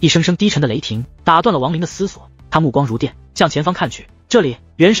内部。一声声低沉的雷霆打断了王林的思索，他目光如电，向前方看去，这里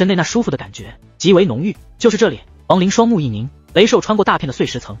元神内那舒服的感觉极为浓郁。就是这里，王林双目一凝，雷兽穿过大片的碎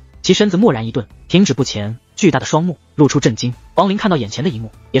石层，其身子蓦然一顿，停止不前，巨大的双目露出震惊。王林看到眼前的一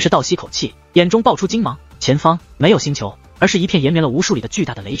幕，也是倒吸口气，眼中爆出金芒。前方没有星球，而是一片延绵了无数里的巨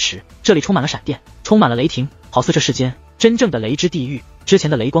大的雷池，这里充满了闪电，充满了雷霆，好似这世间真正的雷之地狱。之前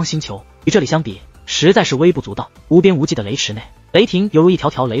的雷光星球与这里相比，实在是微不足道。无边无际的雷池内，雷霆犹如一条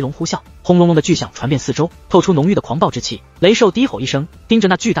条雷龙呼啸，轰隆隆的巨响传遍四周，透出浓郁的狂暴之气。雷兽低吼一声，盯着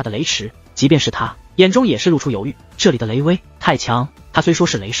那巨大的雷池，即便是他眼中也是露出犹豫，这里的雷威太强，他虽说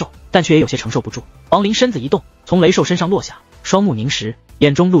是雷兽，但却也有些承受不住。王林身子一动，从雷兽身上落下，双目凝实，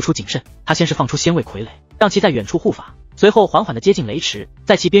眼中露出谨慎。他先是放出仙位傀儡，让其在远处护法，随后缓缓地接近雷池，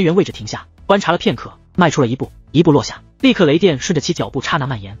在其边缘位置停下，观察了片刻，迈出了一步，一步落下，立刻雷电顺着其脚步刹那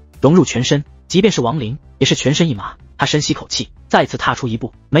蔓延，融入全身。即便是王林也是全身一麻，他深吸口气，再次踏出一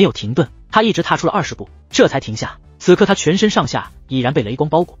步，没有停顿，他一直踏出了20步，这才停下。此刻他全身上下已然被雷光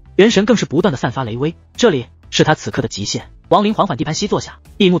包裹，元神更是不断的散发雷威，这里是他此刻的极限。王林缓缓地盘膝坐下，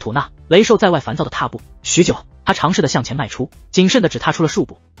闭目吐纳。雷兽在外烦躁的踏步许久，他尝试的向前迈出，谨慎的只踏出了数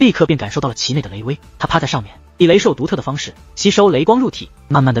步，立刻便感受到了其内的雷威。他趴在上面，以雷兽独特的方式吸收雷光入体，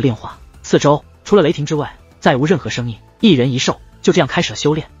慢慢的炼化。四周除了雷霆之外，再无任何声音。一人一兽就这样开始了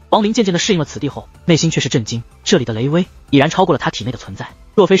修炼。王林渐渐的适应了此地后，内心却是震惊，这里的雷威已然超过了他体内的存在，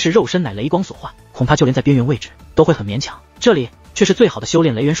若非是肉身乃雷光所化，恐怕就连在边缘位置都会很勉强，这里却是最好的修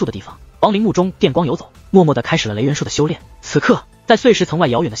炼雷元术的地方。王林目中电光游走，默默的开始了雷元术的修炼。此刻在碎石层外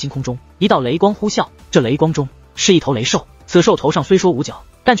遥远的星空中，一道雷光呼啸，这雷光中是一头雷兽，此兽头上虽说无角，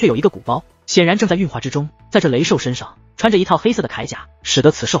但却有一个鼓包，显然正在运化之中。在这雷兽身上穿着一套黑色的铠甲，使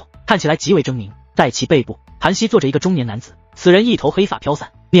得此兽看起来极为狰狞。在其背部盘膝坐着一个中年男子，此人一头黑发飘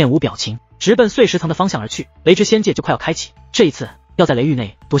散，面无表情，直奔碎石层的方向而去。雷之仙界就快要开启，这一次要在雷域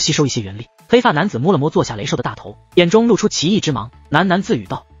内多吸收一些元力。黑发男子摸了摸坐下雷兽的大头，眼中露出奇异之芒，喃喃自语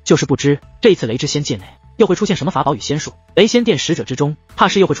道：“就是不知这一次雷之仙界内又会出现什么法宝与仙术。雷仙殿使者之中，怕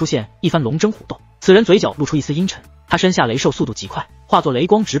是又会出现一番龙争虎斗。”此人嘴角露出一丝阴沉，他身下雷兽速度极快，化作雷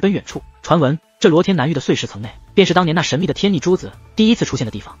光直奔远处。传闻这罗天南域的碎石层内，便是当年那神秘的天逆珠子第一次出现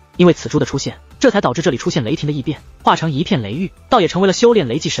的地方。因为此珠的出现，这才导致这里出现雷霆的异变，化成一片雷域，倒也成为了修炼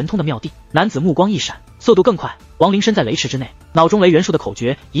雷技神通的妙地。男子目光一闪，速度更快。王林身在雷池之内，脑中雷元术的口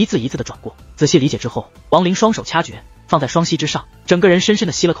诀一字一字的转过。仔细理解之后，王林双手掐诀，放在双膝之上，整个人深深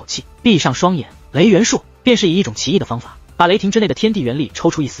的吸了口气，闭上双眼。雷元术便是以一种奇异的方法，把雷霆之内的天地元力抽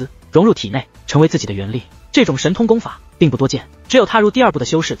出一丝，融入体内，成为自己的元力。这种神通功法并不多见，只有踏入第2步的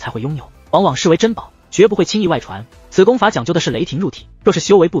修士才会拥有，往往视为珍宝，绝不会轻易外传。此功法讲究的是雷霆入体，若是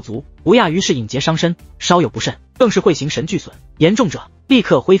修为不足，无亚于是引劫伤身，稍有不慎，更是会形神俱损，严重者立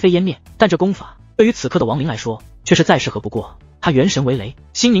刻灰飞烟灭。但这功法对于此刻的王林来说，却是再适合不过。他元神为雷，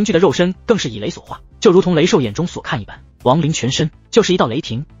心凝聚的肉身更是以雷所化，就如同雷兽眼中所看一般。王林全身就是一道雷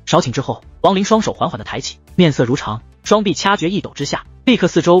霆。少顷之后，王林双手缓缓地抬起，面色如常，双臂掐诀一抖之下，立刻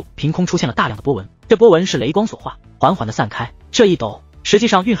四周凭空出现了大量的波纹，这波纹是雷光所化，缓缓地散开。这一抖实际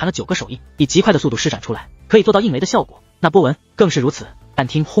上蕴含了9个手印，以极快的速度施展出来，可以做到应雷的效果。那波纹更是如此，但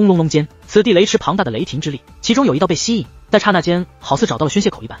听轰隆隆间，此地雷池庞大的雷霆之力，其中有一道被吸引，在刹那间好似找到了宣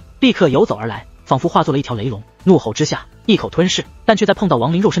泄口一般，立刻游走而来，仿佛化作了一条雷龙，怒吼之下一口吞噬，但却在碰到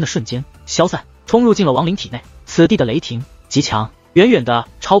亡灵肉身的瞬间消散，冲入进了亡灵体内。此地的雷霆极强，远远的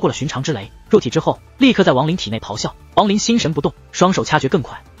超过了寻常之雷。入体之后，立刻在亡灵体内咆哮。亡灵心神不动，双手掐诀更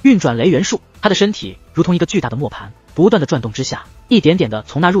快，运转雷元术，他的身体如同一个巨大的磨盘，不断的转动之下，一点点的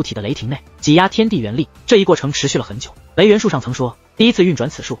从那入体的雷霆内挤压天地元力。这一过程持续了很久。雷元术上曾说，第一次运转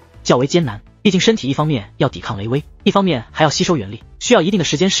此术较为艰难，毕竟身体一方面要抵抗雷威，一方面还要吸收元力，需要一定的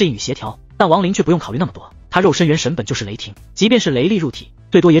时间适应与协调。但亡灵却不用考虑那么多，他肉身元神本就是雷霆，即便是雷力入体，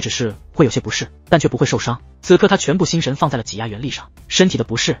最多也只是会有些不适，但却不会受伤。此刻他全部心神放在了挤压元力上，身体的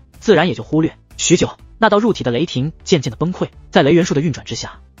不适自然也就忽略。许久，那道入体的雷霆渐渐的崩溃，在雷元术的运转之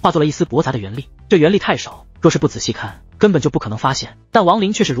下，化作了一丝驳杂的元力。这元力太少，若是不仔细看，根本就不可能发现。但亡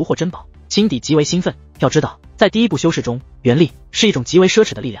灵却是如获珍宝，心底极为兴奋。要知道，在第一步修士中，元力是一种极为奢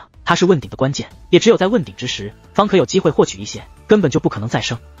侈的力量，它是问鼎的关键，也只有在问鼎之时，方可有机会获取一些，根本就不可能再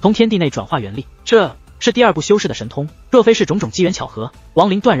生，从天地内转化元力。这是第二步修士的神通，若非是种种机缘巧合，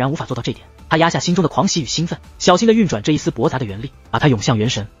亡灵断然无法做到这点。他压下心中的狂喜与兴奋，小心的运转这一丝驳杂的元力，把它涌向元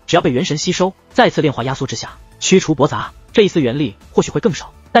神，只要被元神吸收，再次炼化压缩之下，驱除驳杂，这一丝元力或许会更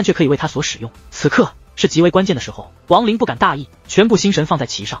少，但却可以为他所使用。此刻是极为关键的时候，亡灵不敢大意，全部心神放在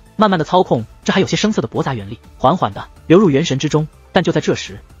其上，慢慢的操控这还有些生涩的驳杂元力，缓缓的流入元神之中。但就在这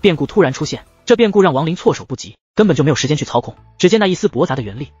时，变故突然出现，这变故让亡灵措手不及，根本就没有时间去操控。只见那一丝驳杂的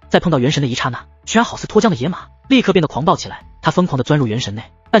元力，在碰到元神的一刹那，居然好似脱缰的野马，立刻变得狂暴起来。他疯狂的钻入元神内，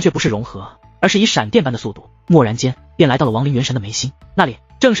但却不是融合，而是以闪电般的速度，蓦然间便来到了亡灵元神的眉心，那里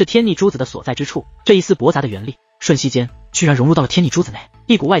正是天逆珠子的所在之处。这一丝驳杂的元力，瞬息间居然融入到了天逆珠子内，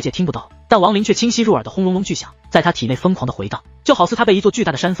一股外界听不到，但亡灵却清晰入耳的轰隆隆巨响，在他体内疯狂的回荡，就好似他被一座巨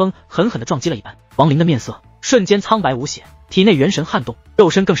大的山峰狠狠的撞击了一般。亡灵的面色瞬间苍白无血，体内元神撼动，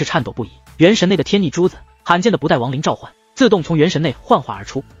肉身更是颤抖不已。元神内的天逆珠子罕见的不待亡灵召唤，自动从元神内幻化而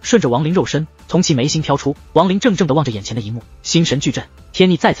出，顺着亡灵肉身从其眉心飘出。亡灵怔怔地望着眼前的一幕，心神俱震。天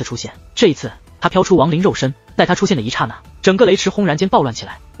逆再次出现，这一次他飘出亡灵肉身，在他出现的一刹那，整个雷池轰然间暴乱起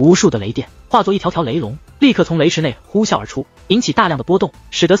来，无数的雷电化作一条条雷龙，立刻从雷池内呼啸而出，引起大量的波动，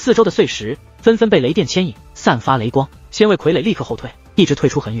使得四周的碎石纷纷被雷电牵引，散发雷光。先位傀儡立刻后退，一直退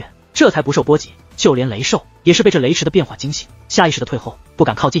出很远，这才不受波及。就连雷兽也是被这雷池的变化惊醒，下意识的退后，不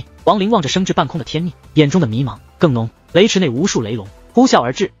敢靠近。亡灵望着升至半空的天逆，眼中的迷茫更浓。雷池内无数雷龙呼啸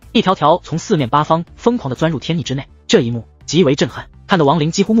而至，一条条从四面八方疯狂的钻入天逆之内。这一幕极为震撼，看得亡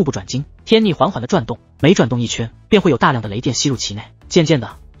灵几乎目不转睛。天逆缓缓的转动，每转动一圈，便会有大量的雷电吸入其内。渐渐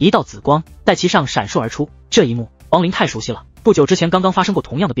的，一道紫光在其上闪烁而出。这一幕亡灵太熟悉了，不久之前刚刚发生过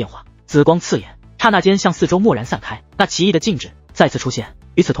同样的变化，紫光刺眼，刹那间向四周蓦然散开，那奇异的静止再次出现。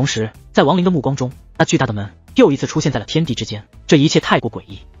与此同时，在亡灵的目光中，那巨大的门又一次出现在了天地之间。这一切太过诡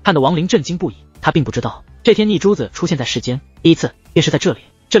异，看得亡灵震惊不已。他并不知道，这天逆珠子出现在世间第一次便是在这里，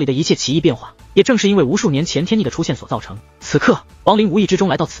这里的一切奇异变化，也正是因为无数年前天逆的出现所造成。此刻亡灵无意之中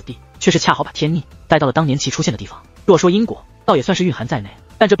来到此地，却是恰好把天逆带到了当年其出现的地方。若说因果，倒也算是蕴含在内，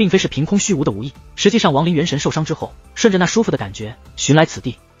但这并非是凭空虚无的无意。实际上亡灵元神受伤之后，顺着那舒服的感觉寻来此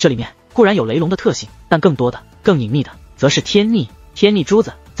地，这里面固然有雷龙的特性，但更多的更隐秘的则是天逆。天逆珠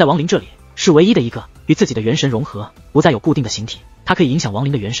子在亡灵这里是唯一的一个与自己的元神融合，不再有固定的形体，它可以影响亡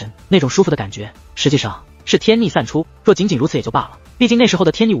灵的元神，那种舒服的感觉实际上是天逆散出。若仅仅如此也就罢了，毕竟那时候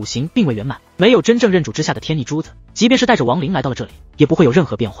的天逆五行并未圆满，没有真正认主之下的天逆珠子，即便是带着亡灵来到了这里，也不会有任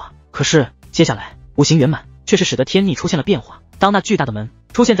何变化。可是接下来五行圆满却是使得天逆出现了变化。当那巨大的门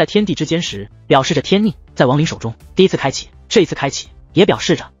出现在天地之间时，表示着天逆在亡灵手中第一次开启，这一次开启也表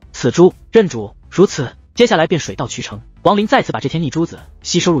示着此珠认主。如此接下来便水到渠成，亡灵再次把这天逆珠子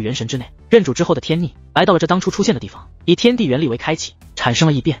吸收入元神之内。认主之后的天逆来到了这当初出现的地方，以天地元力为开启，产生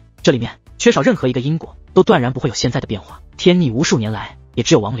了异变。这里面缺少任何一个因果，都断然不会有现在的变化。天逆无数年来也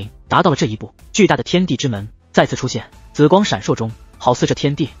只有亡灵达到了这一步。巨大的天地之门再次出现，紫光闪烁中，好似这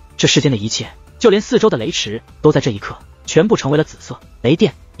天地这世间的一切，就连四周的雷池都在这一刻全部成为了紫色，雷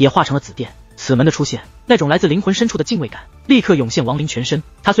电也化成了紫电。此门的出现，那种来自灵魂深处的敬畏感立刻涌现亡灵全身。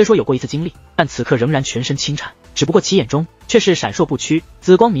他虽说有过一次经历，但此刻仍然全身轻颤，只不过其眼中却是闪烁不屈，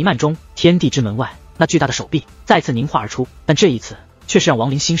紫光弥漫中，天地之门外那巨大的手臂再次凝化而出，但这一次却是让亡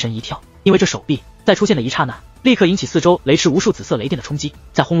灵心神一跳，因为这手臂在出现的一刹那，立刻引起四周雷池无数紫色雷电的冲击，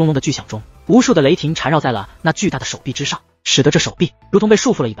在轰隆隆的巨响中，无数的雷霆缠绕在了那巨大的手臂之上，使得这手臂如同被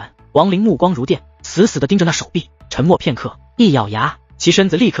束缚了一般。亡灵目光如电，死死地盯着那手臂，沉默片刻，一咬牙，其身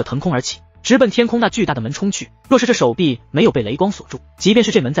子立刻腾空而起，直奔天空那巨大的门冲去。若是这手臂没有被雷光锁住，即便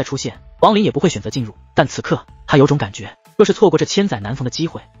是这门再出现，亡灵也不会选择进入。但此刻他有种感觉，若是错过这千载难逢的机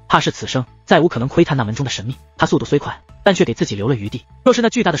会，怕是此生再无可能窥探那门中的神秘。他速度虽快，但却给自己留了余地。若是那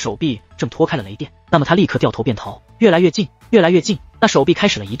巨大的手臂正拖开了雷电，那么他立刻掉头便逃。越来越近，越来越近，那手臂开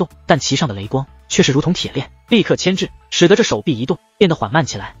始了移动，但其上的雷光却是如同铁链，立刻牵制，使得这手臂移动变得缓慢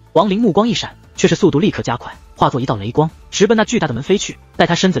起来。亡灵目光一闪，却是速度立刻加快，化作一道雷光，直奔那巨大的门飞去。待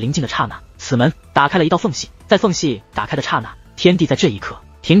他身子临近的刹那，此门打开了一道缝隙，在缝隙打开的刹那，天地在这一刻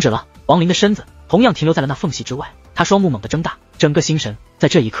停止了。亡灵的身子同样停留在了那缝隙之外，他双目猛地睁大，整个心神在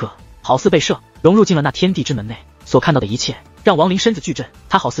这一刻好似被射，融入进了那天地之门内。所看到的一切让亡灵身子巨震，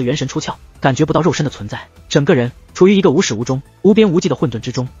他好似元神出窍，感觉不到肉身的存在，整个人处于一个无始无终、无边无际的混沌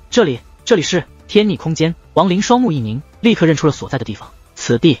之中。这里是天逆空间。亡灵双目一凝，立刻认出了所在的地方。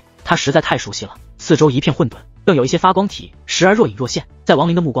此地他实在太熟悉了，四周一片混沌，更有一些发光体时而若隐若现。在亡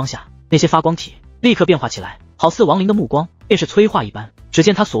灵的目光下，那些发光体立刻变化起来，好似亡灵的目光便是催化一般。只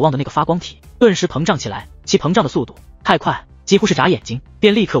见他所望的那个发光体顿时膨胀起来，其膨胀的速度太快，几乎是眨眼睛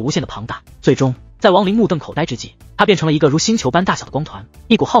便立刻无限的庞大。最终在亡灵目瞪口呆之际，它变成了一个如星球般大小的光团，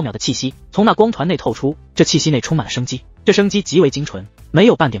一股浩渺的气息从那光团内透出，这气息内充满了生机，这生机极为精纯，没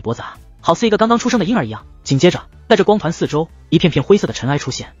有半点驳杂，好似一个刚刚出生的婴儿一样。紧接着在这光团四周，一片片灰色的尘埃出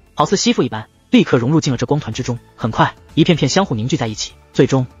现，好似吸附一般，立刻融入进了这光团之中。很快一片片相互凝聚在一起，最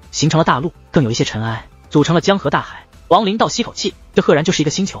终形成了大陆，更有一些尘埃组成了江河大海。亡灵倒吸口气，这赫然就是一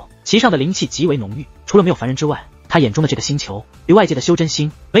个星球，其上的灵气极为浓郁，除了没有凡人之外，他眼中的这个星球与外界的修真星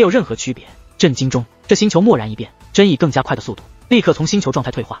没有任何区别。震惊中，这星球蓦然一变，真以更加快的速度立刻从星球状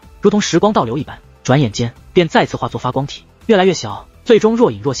态退化，如同时光倒流一般，转眼间便再次化作发光体，越来越小，最终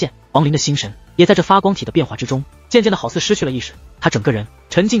若隐若现。亡灵的心神也在这发光体的变化之中，渐渐的好似失去了意识，他整个人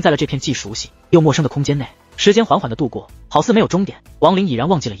沉浸在了这片既熟悉又陌生的空间内。时间缓缓的度过，好似没有终点，亡灵已然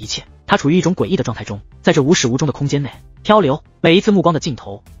忘记了一切，他处于一种诡异的状态中，在这无始无终的空间内漂流，每一次目光的尽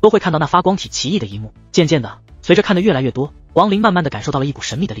头都会看到那发光体奇异的一幕。渐渐的，随着看得越来越多，亡灵慢慢的感受到了一股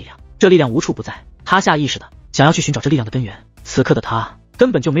神秘的力量，这力量无处不在，他下意识的想要去寻找这力量的根源。此刻的他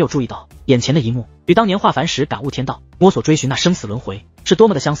根本就没有注意到眼前的一幕与当年化凡时感悟天道，摸索追寻那生死轮回是多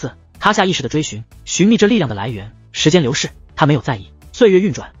么的相似。他下意识的追寻觅这力量的来源。时间流逝，他没有在意，岁月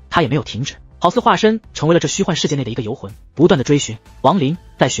运转，他也没有停止，好似化身成为了这虚幻世界内的一个游魂，不断的追寻。亡灵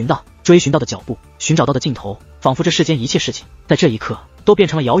在寻到，追寻到的脚步，寻找到的尽头，仿佛这世间一切事情在这一刻都变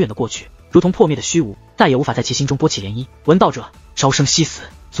成了遥远的过去，如同破灭的虚无，再也无法在其心中拨起涟漪。闻道者朝生夕死，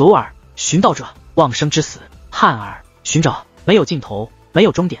左耳；寻道者忘生之死，汉耳。寻找没有尽头，没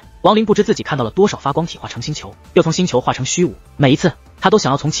有终点。亡灵不知自己看到了多少发光体化成星球，又从星球化成虚无，每一次他都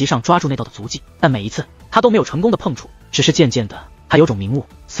想要从其上抓住那道的足迹，但每一次他都没有成功的碰触。只是渐渐的，他有种明悟，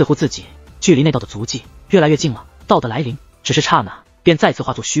似乎自己距离那道的足迹越来越近了。道的来临只是刹那，便再次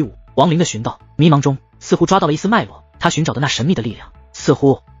化作虚无。亡灵的寻道迷茫中似乎抓到了一丝脉络，他寻找的那神秘的力量似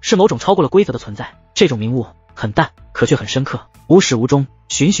乎是某种超过了规则的存在，这种明悟很淡，可却很深刻，无始无终，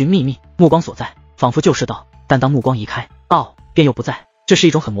寻寻觅觅，目光所在仿佛就是道，但当目光移开，道便又不在。这是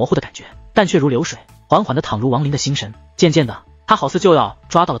一种很模糊的感觉，但却如流水，缓缓地淌入亡灵的心神。渐渐的，他好似就要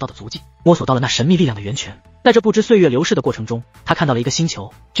抓到了道的足迹，摸索到了那神秘力量的源泉。在这不知岁月流逝的过程中，他看到了一个星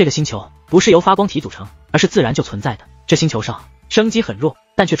球，这个星球不是由发光体组成，而是自然就存在的。这星球上生机很弱，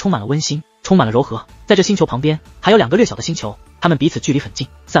但却充满了温馨，充满了柔和。在这星球旁边还有两个略小的星球，它们彼此距离很近，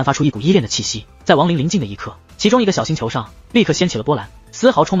散发出一股依恋的气息。在亡灵临近的一刻，其中一个小星球上立刻掀起了波澜，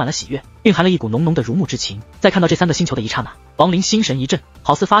丝毫充满了喜悦，蕴含了一股浓浓的如沐之情。在看到这三个星球的一刹那，亡灵心神一震，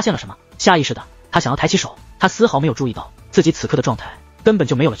好似发现了什么，下意识的他想要抬起手，他丝毫没有注意到自己此刻的状态根本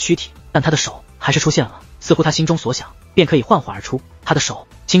就没有了躯体，但他的手还是出现了，似乎他心中所想便可以幻化而出。他的手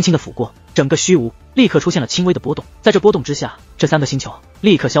轻轻地抚过，整个虚无立刻出现了轻微的波动，在这波动之下，这三个星球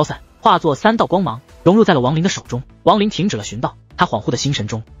立刻消散，化作三道光芒，融入在了亡灵的手中。亡灵停止了寻道，他恍惚的心神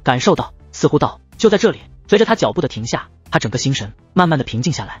中感受到，似乎道就在这里。随着他脚步的停下，他整个心神慢慢的平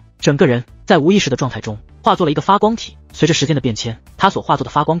静下来，整个人在无意识的状态中化作了一个发光体。随着时间的变迁，他所化作的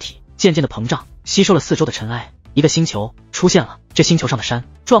发光体渐渐的膨胀，吸收了四周的尘埃，一个星球出现了。这星球上的山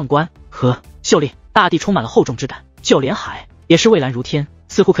壮观和秀丽，大地充满了厚重之感，就连海也是蔚蓝如天，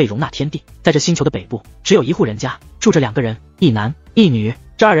似乎可以容纳天地。在这星球的北部，只有一户人家，住着两个人，一男一女。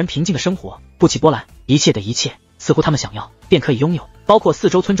这二人平静的生活，不起波澜，一切的一切似乎他们想要便可以拥有，包括四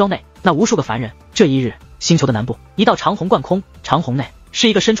周村庄内那无数个凡人。这一日，星球的南部，一道长虹贯空，长虹内是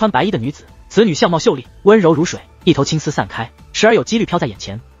一个身穿白衣的女子，此女相貌秀丽，温柔如水，一头青丝散开，时而有几缕飘在眼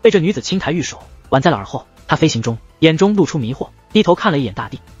前，被这女子轻抬玉手挽在了耳后。她飞行中眼中露出迷惑，低头看了一眼大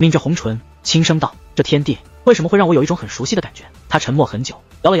地，抿着红唇，轻声道：这天地为什么会让我有一种很熟悉的感觉？她沉默很久，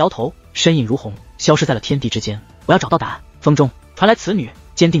摇了摇头，身影如虹，消失在了天地之间。我要找到答案。风中传来此女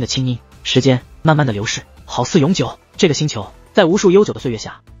坚定的轻音。时间慢慢的流逝，好似永久。这个星球在无数悠久的岁月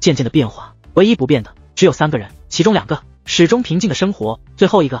下渐渐的变化，唯一不变的只有三个人，其中两个始终平静的生活。最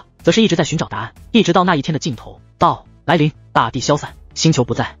后一个则是一直在寻找答案，一直到那一天的尽头到来临，大地消散，星球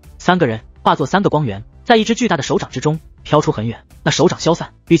不在，3个人化作3个光源，在一只巨大的手掌之中飘出很远。那手掌消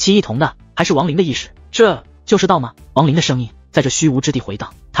散，与其一同的还是亡灵的意识。这就是道吗？亡灵的声音在这虚无之地回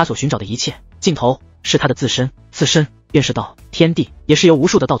荡，他所寻找的一切尽头是他的自身，自身便是道。天地也是由无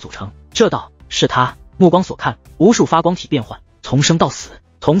数的道组成，这道是他目光所看，无数发光体变换，从生到死，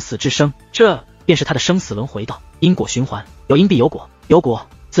从死至生，这便是他的生死轮回道。因果循环，有因必有果，有果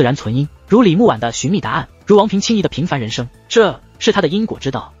自然存因，如李木婉的寻觅答案，如王平轻易的平凡人生，这是他的因果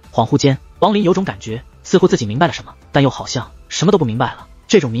之道。恍惚间，亡灵有种感觉，似乎自己明白了什么，但又好像什么都不明白了。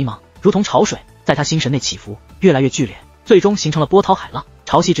这种迷茫如同潮水在他心神内起伏，越来越剧烈，最终形成了波涛海浪。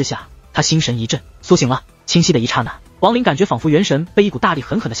潮汐之下，他心神一震，苏醒了。清晰的一刹那，亡灵感觉仿佛元神被一股大力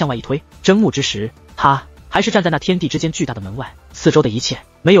狠狠地向外一推。睁目之时，他还是站在那天地之间巨大的门外，四周的一切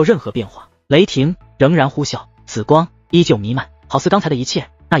没有任何变化，雷霆仍然呼啸，紫光依旧弥漫，好似刚才的一切，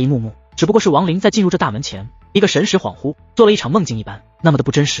那一幕幕只不过是亡灵在进入这大门前一个神识恍惚，做了一场梦境一般，那么的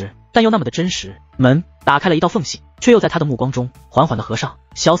不真实，但又那么的真实。门打开了一道缝隙，却又在他的目光中缓缓地合上，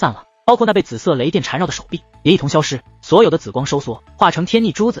消散了，包括那被紫色雷电缠绕的手臂也一同消失，所有的紫光收缩，化成天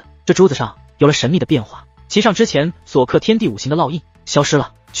逆珠子。这珠子上有了神秘的变化，其上之前所刻天地五行的烙印消失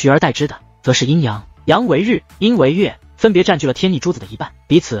了，取而代之的则是阴阳，阳为日，阴为月，分别占据了天逆珠子的一半，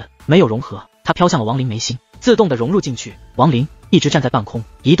彼此没有融合。他飘向了亡灵眉心，自动地融入进去。亡灵一直站在半空，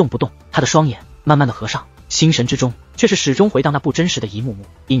一动不动，他的双眼慢慢地合上，心神之中却是始终回荡那不真实的一幕幕。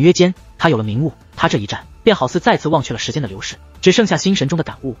隐约间，他有了明悟，他这一战便好似再次忘却了时间的流逝，只剩下心神中的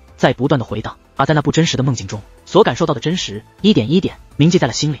感悟在不断的回荡。而在那不真实的梦境中所感受到的真实，一点一点铭记在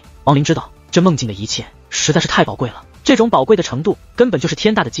了心里。亡灵知道，这梦境的一切实在是太宝贵了，这种宝贵的程度根本就是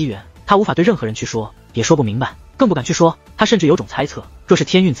天大的机缘，他无法对任何人去说，也说不明白，更不敢去说。他甚至有种猜测，若是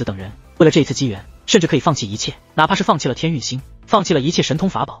天运子等人为了这一次机缘，甚至可以放弃一切，哪怕是放弃了天运星，放弃了一切神通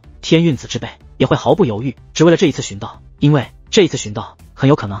法宝，天运子之辈也会毫不犹豫，只为了这一次寻道。因为这一次寻道很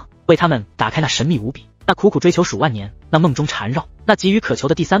有可能为他们打开那神秘无比，那苦苦追求数万年，那梦中缠绕，那急于渴求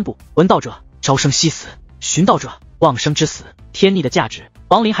的第3步。闻道者朝生夕死，寻道者忘生之死。天逆的价值，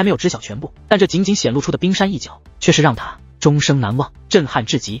亡灵还没有知晓全部，但这仅仅显露出的冰山一角，却是让他终生难忘，震撼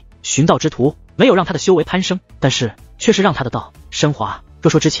至极。寻道之途没有让他的修为攀升，但是却是让他的道升华。若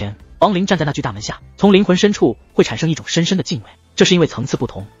说之前亡灵站在那巨大门下，从灵魂深处会产生一种深深的敬畏，这是因为层次不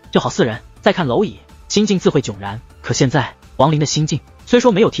同，就好似人在看蝼蚁，心境自会迥然。可现在亡灵的心境虽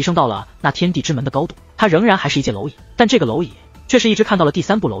说没有提升到了那天地之门的高度，他仍然还是一介蝼蚁，但这个蝼蚁却是一直看到了第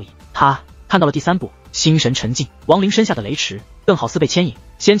3步蝼蚁。他看到了第3步，心神沉静。亡灵身下的雷池更好似被牵引，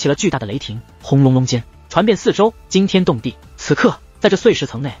掀起了巨大的雷霆，轰隆隆间传遍四周，惊天动地。此刻在这碎石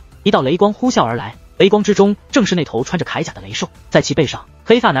层内，一道雷光呼啸而来，雷光之中正是那头穿着铠甲的雷兽，在其背上，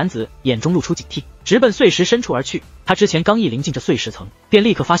黑发男子眼中露出警惕，直奔碎石深处而去。他之前刚一临近这碎石层，便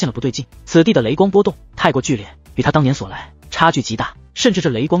立刻发现了不对劲，此地的雷光波动太过剧烈，与他当年所来差距极大，甚至这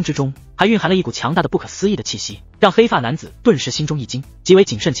雷光之中还蕴含了一股强大的不可思议的气息，让黑发男子顿时心中一惊，极为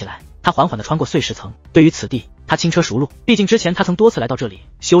谨慎起来。他缓缓地穿过碎石层，对于此地他轻车熟路，毕竟之前他曾多次来到这里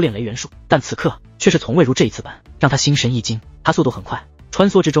修炼雷元术，但此刻却是从未如这一次般让他心神一惊。他速度很快，穿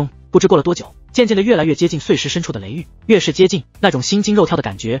梭之中不知过了多久，渐渐的越来越接近碎石深处的雷域，越是接近，那种心惊肉跳的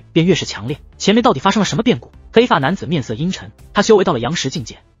感觉便越是强烈。前面到底发生了什么变故？黑发男子面色阴沉，他修为到了阳石境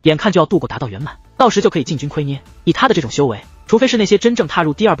界，眼看就要度过达到圆满，到时就可以进军窥捏。以他的这种修为，除非是那些真正踏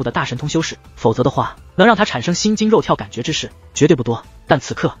入第2步的大神通修士，否则的话，能让他产生心惊肉跳感觉之事绝对不多。但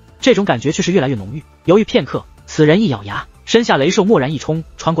此刻这种感觉却是越来越浓郁。犹豫片刻，此人一咬牙，身下雷兽蓦然一冲，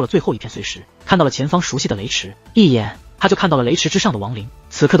穿过了最后一片碎石，看到了前方熟悉的雷池，一眼他就看到了雷池之上的亡灵。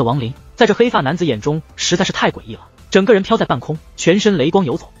此刻的亡灵在这黑发男子眼中实在是太诡异了，整个人飘在半空，全身雷光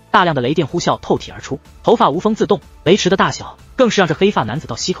游走，大量的雷电呼啸透体而出，头发无风自动。雷池的大小更是让这黑发男子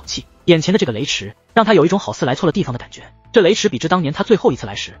倒吸口气，眼前的这个雷池让他有一种好似来错了地方的感觉。这雷池比之当年他最后一次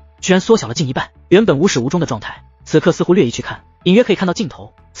来时居然缩小了近一半，原本无始无终的状态，此刻似乎略一去看，隐约可以看到尽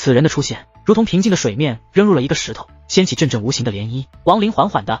头。此人的出现如同平静的水面扔入了一个石头，掀起阵阵无形的涟漪。亡灵缓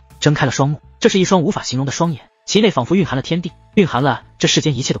缓地睁开了双目，这是一双无法形容的双眼，其内仿佛蕴含了天地，蕴含了这世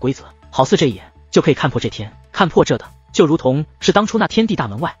间一切的规则，好似这一眼就可以看破这天，看破这的，就如同是当初那天地大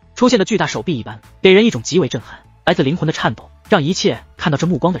门外出现的巨大手臂一般，给人一种极为震撼，来自灵魂的颤抖，让一切看到这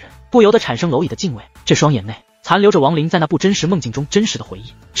目光的人不由得产生蝼蚁的敬畏。这双眼内残留着亡灵在那不真实梦境中真实的回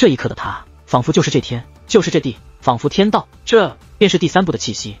忆，这一刻的他仿佛就是这天，就是这地，仿佛天道，这便是第3步的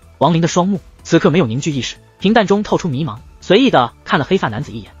气息。亡灵的双目此刻没有凝聚意识，平淡中透出迷茫，随意的看了黑发男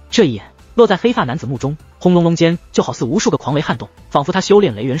子一眼，这一眼落在黑发男子目中，轰隆隆间就好似无数个狂雷撼动，仿佛他修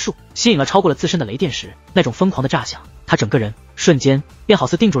炼雷元术吸引了超过了自身的雷电时那种疯狂的炸响，他整个人瞬间便好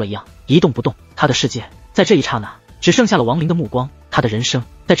似定住了一样，一动不动。他的世界在这一刹那只剩下了亡灵的目光。他的人生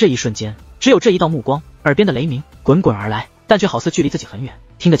在这一瞬间，只有这一道目光，耳边的雷鸣滚滚而来，但却好似距离自己很远，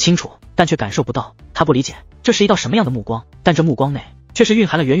听得清楚，但却感受不到。他不理解这是一道什么样的目光，但这目光内却是蕴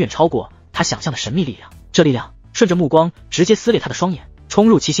含了远远超过他想象的神秘力量。这力量顺着目光直接撕裂他的双眼，冲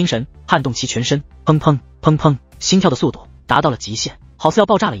入其心神，撼动其全身，砰砰砰砰，心跳的速度达到了极限，好似要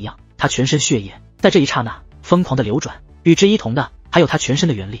爆炸了一样。他全身血液在这一刹那疯狂的流转，与之一同的还有他全身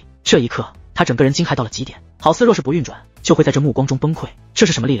的元力。这一刻，他整个人惊骇到了极点，好似若是不运转，就会在这目光中崩溃。这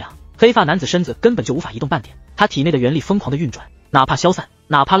是什么力量？黑发男子身子根本就无法移动半点，他体内的元力疯狂的运转，哪怕消散，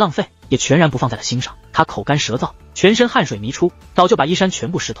哪怕浪费，也全然不放在了心上。他口干舌燥，全身汗水迷出，早就把衣衫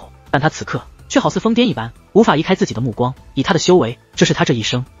全部湿透，但他此刻却好似疯癫一般，无法移开自己的目光。以他的修为，这是他这一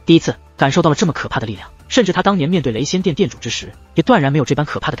生第一次感受到了这么可怕的力量，甚至他当年面对雷仙殿店主之时，也断然没有这般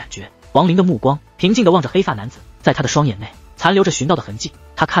可怕的感觉。亡灵的目光平静地望着黑发男子，在他的双眼内残留着寻道的痕迹，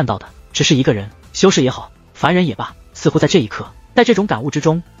他看到的只是一个人，修士也好，凡人也罢，似乎在这一刻，在这种感悟之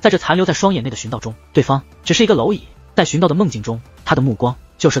中，在这残留在双眼内的寻道中，对方只是一个蝼蚁。在寻道的梦境中，他的目光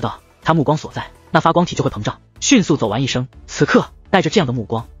就是道，他目光所在，那发光体就会膨胀，迅速走完一生。此刻带着这样的目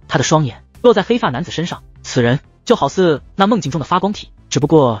光，他的双眼落在黑发男子身上，此人就好似那梦境中的发光体，只不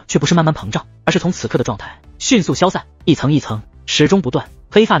过却不是慢慢膨胀，而是从此刻的状态迅速消散，一层一层，始终不断。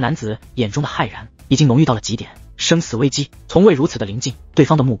黑发男子眼中的骇然已经浓郁到了极点，生死危机从未如此的临近。对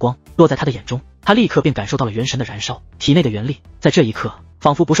方的目光落在他的眼中，他立刻便感受到了元神的燃烧，体内的元力在这一刻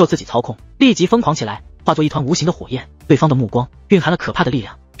仿佛不受自己操控，立即疯狂起来，化作一团无形的火焰。对方的目光蕴含了可怕的力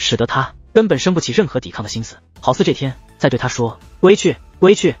量，使得他根本生不起任何抵抗的心思，好似这天在对他说归去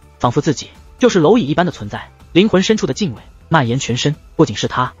归去，仿佛自己就是蝼蚁一般的存在。灵魂深处的敬畏蔓延全身，不仅是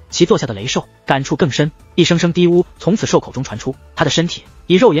他，其坐下的雷兽感触更深，一声声低呜从此兽口中传出，他的身体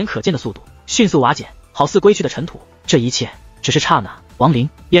以肉眼可见的速度迅速瓦解，好似归去的尘土。这一切只是刹那，亡灵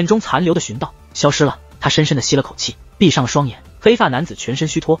眼中残留的寻道消失了，他深深地吸了口气，闭上了双眼。黑发男子全身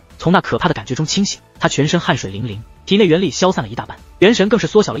虚脱，从那可怕的感觉中清醒，他全身汗水淋淋，体内元力消散了一大半，元神更是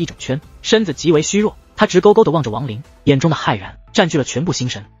缩小了一整圈，身子极为虚弱。他直勾勾地望着亡灵，眼中的骇然占据了全部心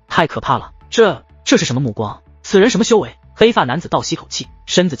神，太可怕了，这是什么目光？此人什么修为？黑发男子倒吸口气，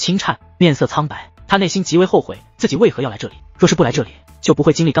身子轻颤，面色苍白，他内心极为后悔自己为何要来这里，若是不来这里，就不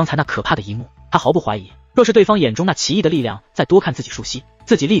会经历刚才那可怕的一幕。他毫不怀疑，若是对方眼中那奇异的力量再多看自己数息，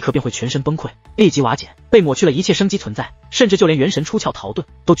自己立刻便会全身崩溃，立即瓦解，被抹去了一切生机存在，甚至就连元神出窍逃遁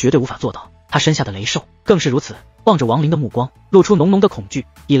都绝对无法做到。他身下的雷兽更是如此，望着亡灵的目光露出浓浓的恐惧。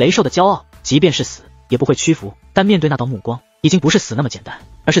以雷兽的骄傲，即便是死也不会屈服，但面对那道目光，已经不是死那么简单，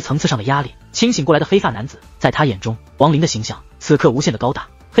而是层次上的压力。清醒过来的黑发男子，在他眼中，亡灵的形象此刻无限的高大。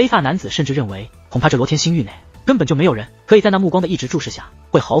黑发男子甚至认为，恐怕这罗天星域内根本就没有人可以在那目光的一直注视下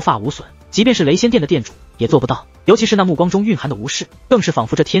会毫发无损，即便是雷仙殿的店主也做不到。尤其是那目光中蕴含的无视，更是仿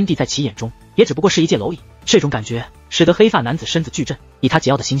佛这天地在其眼中也只不过是一介蝼蚁。这种感觉使得黑发男子身子剧震，以他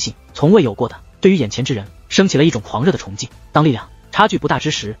桀骜的心性，从未有过的对于眼前之人升起了一种狂热的崇敬。当力量差距不大之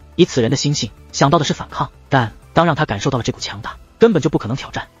时，以此人的心性想到的是反抗，但当让他感受到了这股强大根本就不可能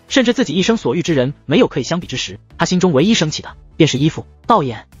挑战，甚至自己一生所遇之人没有可以相比之时，他心中唯一升起的便是依附。道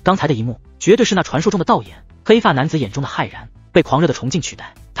眼，刚才的一幕绝对是那传说中的道眼。黑发男子眼中的骇然被狂热的崇敬取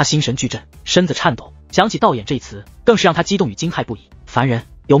代，他心神俱震，身子颤抖，想起道眼这一词更是让他激动与惊骇不已。凡人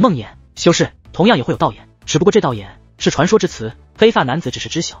有梦魇，修士同样也会有道眼，只不过这道眼是传说之词，黑发男子只是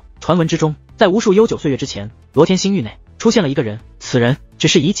知晓。传闻之中，在无数悠久岁月之前，罗天星域内出现了一个人，此人只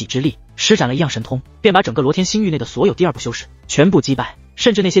是以己之力施展了一样神通，便把整个罗天星域内的所有第二部修士全部击败，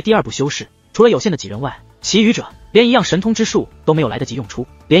甚至那些第二部修士除了有限的几人外，其余者连一样神通之术都没有来得及用出，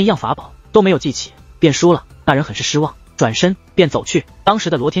连一样法宝都没有记起，便输了。那人很是失望，转身便走去。当时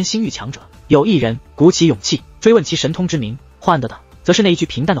的罗天星域强者有一人鼓起勇气追问其神通之名，换得的则是那一句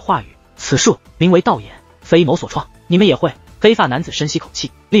平淡的话语：此术名为道眼，非某所创，你们也会？黑发男子深吸口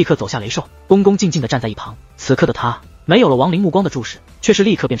气，立刻走下雷兽，恭恭敬敬地站在一旁。此刻的他没有了亡灵目光的注视，却是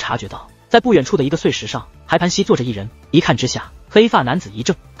立刻便察觉到，在不远处的一个碎石上还盘膝坐着一人。一看之下，黑发男子一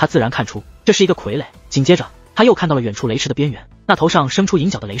怔，他自然看出这是一个傀儡。紧接着他又看到了远处雷池的边缘，那头上生出银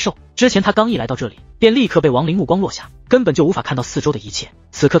角的雷兽。之前他刚一来到这里，便立刻被亡灵目光落下，根本就无法看到四周的一切。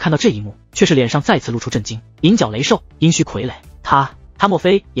此刻看到这一幕，却是脸上再次露出震惊。银角雷兽，阴虚傀儡，他莫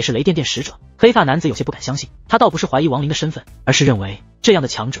非也是雷电殿使者？黑发男子有些不敢相信，他倒不是怀疑亡灵的身份，而是认为这样的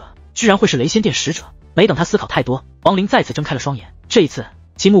强者居然会是雷仙殿使者。没等他思考太多，亡灵再次睁开了双眼，这一次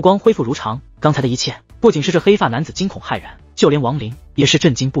其目光恢复如常。刚才的一切不仅是这黑发男子惊恐骇然，就连亡灵也是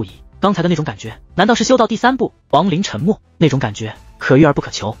震惊不已。刚才的那种感觉，难道是修到第三步？亡灵沉默，那种感觉可遇而不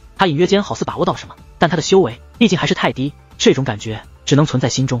可求。他隐约间好似把握到什么，但他的修为毕竟还是太低，这种感觉只能存在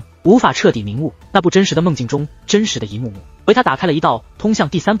心中，无法彻底明悟。那不真实的梦境中真实的一幕幕，为他打开了一道通向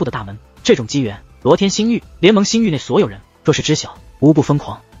第三步的大门。这种机缘罗天星域联盟星域内所有人，若是知晓，无不疯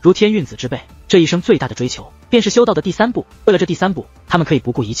狂，如天运子之辈。这一生最大的追求，便是修道的第3步。为了这第3步，他们可以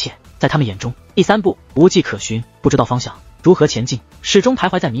不顾一切。在他们眼中，第3步无迹可寻，不知道方向，如何前进，始终徘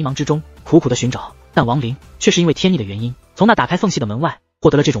徊在迷茫之中，苦苦的寻找。但亡灵却是因为天意的原因，从那打开缝隙的门外，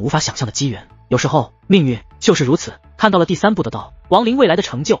获得了这种无法想象的机缘。有时候，命运就是如此。看到了第3步的道，亡灵未来的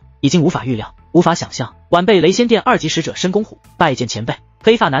成就已经无法预料，无法想象。晚辈雷仙殿2级使者申公虎拜见前辈。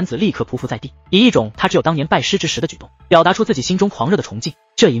黑发男子立刻匍匐在地，以一种他只有当年拜师之时的举动，表达出自己心中狂热的崇敬。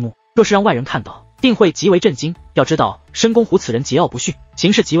这一幕若是让外人看到，定会极为震惊。要知道，申公虎此人桀骜不驯，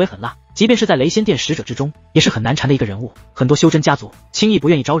行事极为狠辣，即便是在雷仙殿使者之中，也是很难缠的一个人物。很多修真家族轻易不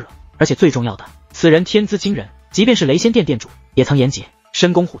愿意招惹，而且最重要的，此人天资惊人，即便是雷仙殿殿主也曾言及，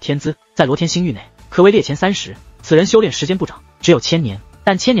申公虎天资在罗天星域内可谓列前30。此人修炼时间不长，只有1000年，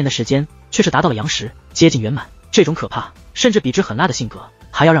但1000年的时间却是达到了阳时，接近圆满。这种可怕，甚至比之狠辣的性格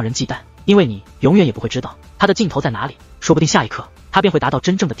还要让人忌惮，因为你永远也不会知道他的尽头在哪里，说不定下一刻他便会达到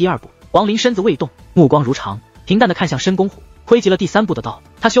真正的第2步。亡灵身子未动，目光如常，平淡地看向申公虎，窥及了第3步的道。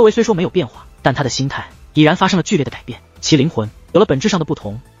他修为虽说没有变化，但他的心态已然发生了剧烈的改变，其灵魂有了本质上的不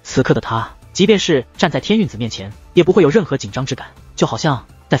同。此刻的他，即便是站在天运子面前，也不会有任何紧张之感，就好像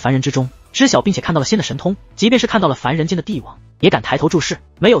在凡人之中知晓并且看到了仙的神通，即便是看到了凡人间的帝王，也敢抬头注视，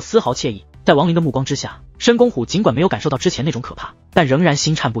没有丝毫惬意。在亡灵的目光之下，申公虎尽管没有感受到之前那种可怕，但仍然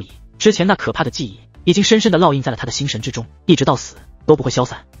心颤不已。之前那可怕的记忆已经深深地烙印在了他的心神之中，一直到死都不会消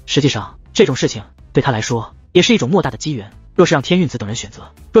散。实际上，这种事情对他来说也是一种莫大的机缘。若是让天运子等人选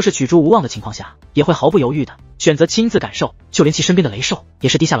择，若是取诸无望的情况下，也会毫不犹豫地选择亲自感受。就连其身边的雷兽也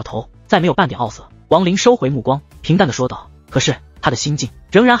是低下了头，再没有半点傲色。亡灵收回目光，平淡地说道。可是他的心境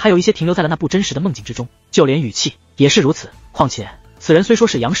仍然还有一些停留在了那不真实的梦境之中，就连语气也是如此。况且此人虽说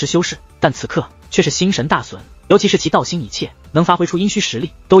是阳时修士，但此刻却是心神大损，尤其是其道心一切，能发挥出阴虚实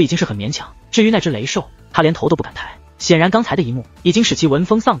力，都已经是很勉强。至于那只雷兽，他连头都不敢抬。显然刚才的一幕已经使其闻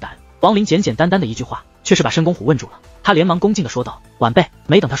风丧胆。亡灵简简单单的一句话，却是把申公虎问住了。他连忙恭敬地说道：“晚辈。”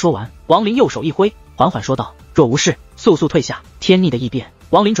没等他说完，亡灵右手一挥，缓缓说道：“若无事，速速退下。”天逆的异变，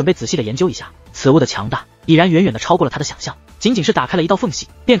亡灵准备仔细地研究一下。此物的强大，已然远远地超过了他的想象。仅仅是打开了一道缝隙，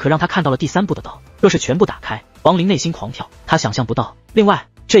便可让他看到了第3步的道。若是全部打开，亡灵内心狂跳，他想象不到。另外，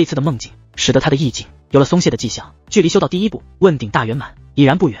这一次的梦境使得他的意境有了松懈的迹象，距离修到第1步问鼎大圆满已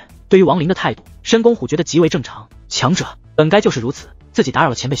然不远。对于亡灵的态度，申公虎觉得极为正常。强者本该就是如此，自己打扰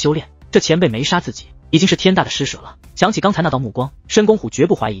了前辈修炼，这前辈没杀自己，已经是天大的施舍了。想起刚才那道目光，申公虎绝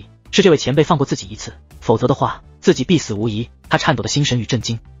不怀疑是这位前辈放过自己一次，否则的话，自己必死无疑。他颤抖的心神与震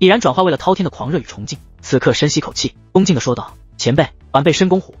惊，已然转化为了滔天的狂热与崇敬。此刻深吸口气，恭敬地说道：“前辈，晚辈申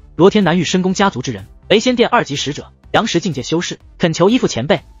公虎，罗天南域申公家族之人，雷仙殿2级使者，阳时境界修士，恳求依附前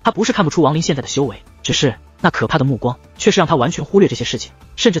辈。”他不是看不出亡灵现在的修为，只是那可怕的目光却是让他完全忽略这些事情，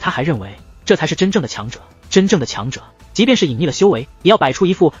甚至他还认为这才是真正的强者。真正的强者，即便是隐匿了修为，也要摆出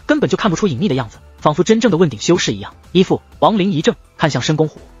一副根本就看不出隐匿的样子，仿佛真正的问鼎修士一样。依附。亡灵一怔，看向申公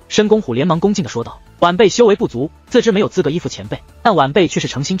虎。申公虎连忙恭敬地说道：“晚辈修为不足，自知没有资格依附前辈，但晚辈却是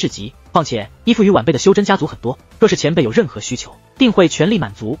诚心至极。况且依附于晚辈的修真家族很多，若是前辈有任何需求，定会全力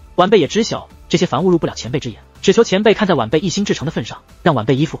满足。晚辈也知晓这些凡误入不了前辈之眼，只求前辈看在晚辈一心至诚的份上，让晚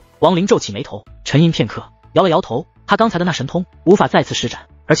辈依附。”亡灵皱起眉头，沉吟片刻，摇了摇头。他刚才的那神通无法再次施展，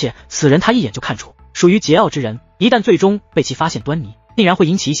而且此人他一眼就看出，属于桀骜之人，一旦最终被其发现端倪，定然会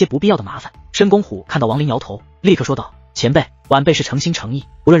引起一些不必要的麻烦。申公虎看到亡灵摇头，立刻说道：“前辈，晚辈是诚心诚意，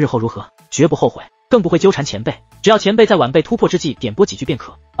无论日后如何，绝不后悔，更不会纠缠前辈。只要前辈在晚辈突破之际点拨几句便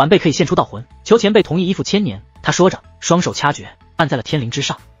可，晚辈可以献出道魂，求前辈同意依附1000年。”他说着，双手掐诀，按在了天灵之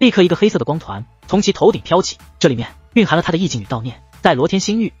上，立刻一个黑色的光团从其头顶飘起，这里面蕴含了他的意境与道念。在罗天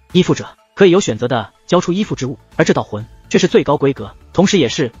星域，依附者可以有选择的交出依附之物，而这道魂却是最高规格，同时也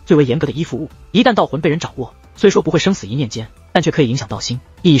是最为严格的依附物。一旦道魂被人掌握，虽说不会生死一念间，但却可以影响道心，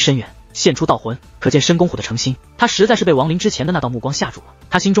意义深远。献出道魂，可见申公虎的诚心。他实在是被亡灵之前的那道目光吓住了，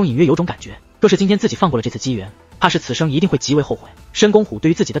他心中隐约有种感觉，若是今天自己放过了这次机缘，怕是此生一定会极为后悔。申公虎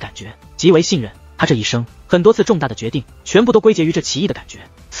对于自己的感觉极为信任，他这一生很多次重大的决定，全部都归结于这奇异的感觉。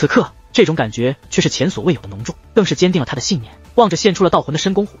此刻这种感觉却是前所未有的浓重，更是坚定了他的信念。望着献出了道魂的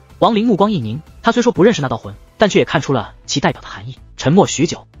申公虎，亡灵目光一凝，他虽说不认识那道魂，但却也看出了其代表的含义。沉默许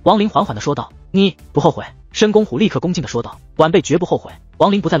久，亡灵缓缓地说道：“你不后悔？”申公虎立刻恭敬地说道：“晚辈绝不后悔。”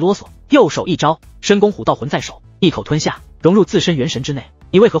亡灵不再啰嗦，右手一招，申公虎道魂在手，一口吞下，融入自身元神之内。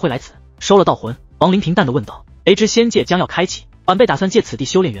“你为何会来此？”收了道魂，亡灵平淡地问道：“雷之仙界将要开启，晚辈打算借此地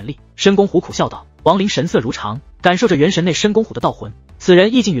修炼元力。”申公虎苦笑道。亡灵神色如常，感受着元神内申公虎的道魂。此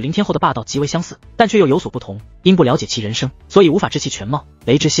人意境与灵天后的霸道极为相似，但却又有所不同，因不了解其人生，所以无法知其全貌。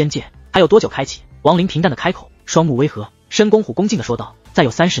雷之仙界还有多久开启？亡灵平淡地开口，双目微合。申公虎恭敬地说道：“再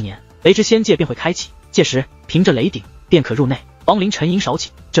有30年。”雷之仙界便会开启，届时凭着雷鼎便可入内。亡灵沉吟少顷，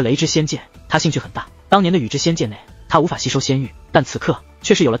这雷之仙界他兴趣很大。当年的雨之仙界内，他无法吸收仙域，但此刻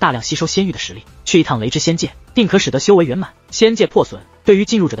却是有了大量吸收仙域的实力。去一趟雷之仙界，定可使得修为圆满。仙界破损对于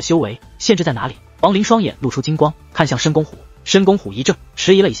进入者的修为限制在哪里？亡灵双眼露出金光，看向申公虎。申公虎一怔，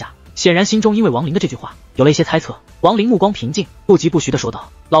迟疑了一下，显然心中因为亡灵的这句话有了一些猜测。亡灵目光平静，不疾不徐地说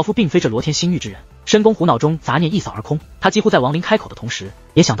道：“老夫并非这罗天星域之人。”申公虎脑中杂念一扫而空，他几乎在亡灵开口的同时，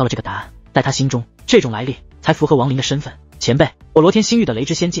也想到了这个答案。在他心中，这种来历才符合亡灵的身份。前辈，我罗天星域的雷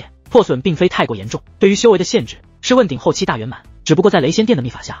之仙界破损并非太过严重，对于修为的限制是问鼎后期大圆满，只不过在雷仙殿的秘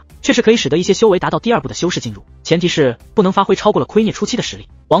法下，确实可以使得一些修为达到第2步的修士进入，前提是不能发挥超过了亏孽初期的实力。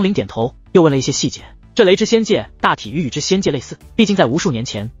亡灵点头，又问了一些细节。这雷之仙界大体与雨之仙界类似，毕竟在无数年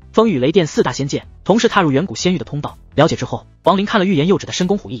前，风雨雷电4大仙界同时踏入远古仙域的通道。了解之后，亡灵看了欲言又止的申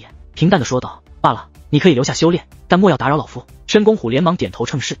公虎一眼，平淡地说道：“罢了，你可以留下修炼，但莫要打扰老夫。”申公虎连忙点头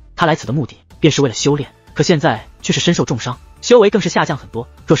称是，他来此的目的便是为了修炼，可现在却是身受重伤，修为更是下降很多。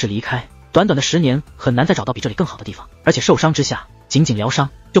若是离开，短短的10年很难再找到比这里更好的地方，而且受伤之下仅仅疗伤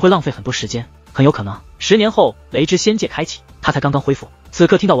就会浪费很多时间，很有可能10年后雷之仙界开启，他才刚刚恢复。此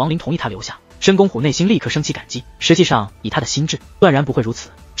刻听到亡灵同意他留下，申公虎内心立刻升起感激。实际上以他的心智，断然不会如此，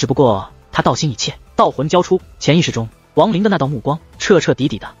只不过他道心一切，道魂交出，潜意识中亡灵的那道目光彻彻底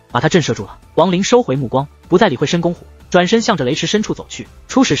底的把他震慑住了。亡灵收回目光，不再理会申公虎，转身向着雷池深处走去。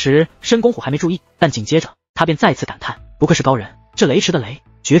初始时申公虎还没注意，但紧接着他便再次感叹，不愧是高人，这雷池的雷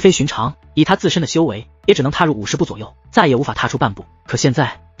绝非寻常，以他自身的修为也只能踏入50步左右，再也无法踏出半步。可现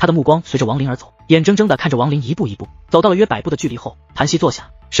在他的目光随着亡灵而走，眼睁睁地看着亡灵一步一步走到了约100步的距离后，盘膝坐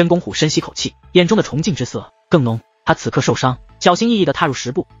下。申公虎深吸口气，眼中的崇敬之色更浓。他此刻受伤，小心翼翼地踏入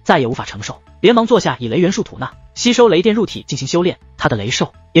10步，再也无法承受，连忙坐下，以雷元素吐纳，吸收雷电入体进行修炼。他的雷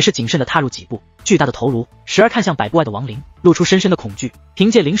兽也是谨慎地踏入几步，巨大的头颅时而看向100步外的亡灵，露出深深的恐惧。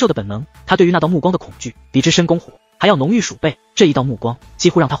凭借灵兽的本能，他对于那道目光的恐惧比之申公虎还要浓郁数倍。这一道目光几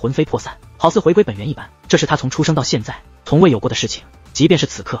乎让他魂飞魄散，好似回归本源一般。这是他从出生到现在从未有过的事情。即便是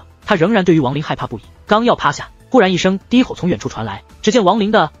此刻，他仍然对于亡灵害怕不已。刚要趴下，忽然一声低吼从远处传来，只见亡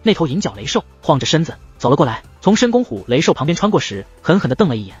灵的那头银角雷兽晃着身子走了过来，从申公虎雷兽旁边穿过时，狠狠地瞪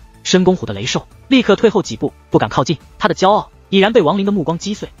了一眼。申公虎的雷兽立刻退后几步，不敢靠近。他的骄傲已然被亡灵的目光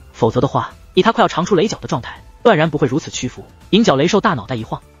击碎，否则的话，以他快要长出雷角的状态，断然不会如此屈服。银角雷兽大脑袋一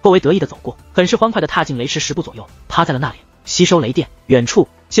晃，颇为得意地走过，很是欢快地踏进雷池10步左右，趴在了那里吸收雷电。远处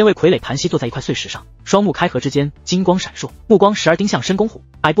仙卫傀儡盘膝坐在一块碎石上，双目开合之间金光闪烁，目光时而盯向申公虎。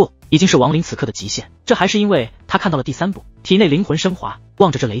100步已经是亡灵此刻的极限，这还是因为他看到了第3步，体内灵魂升华，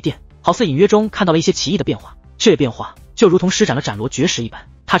望着这雷电，好似隐约中看到了一些奇异的变化。这变化就如同施展了斩罗绝食一般，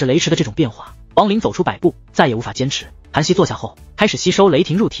踏着雷池的这种变化，亡灵走出100步再也无法坚持。盘膝坐下后，开始吸收雷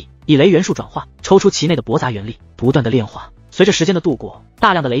霆入体，以雷元素转化，抽出其内的驳杂元力，不断的炼化。随着时间的度过，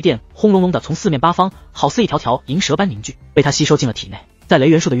大量的雷电轰隆隆的从4面8方，好似一条条银蛇般凝聚，被他吸收进了体内。在雷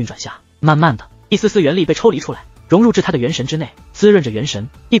元素的运转下，慢慢的一丝丝元力被抽离出来，融入至他的元神之内，滋润着元神。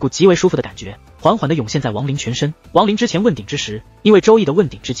一股极为舒服的感觉缓缓地涌现在亡灵全身。亡灵之前问鼎之时，因为周易的问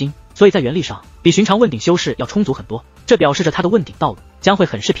鼎之精，所以在元力上比寻常问鼎修士要充足很多，这表示着他的问鼎道路将会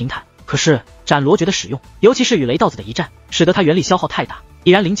很是平坦。可是斩罗诀的使用，尤其是与雷道子的一战，使得他元力消耗太大，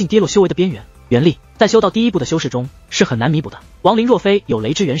已然临近跌落修为的边缘。元力在修到第1步的修士中是很难弥补的。亡灵若非有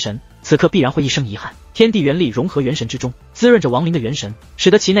雷之元神，此刻必然会一生遗憾。天地元力融合元神之中，滋润着亡灵的元神，使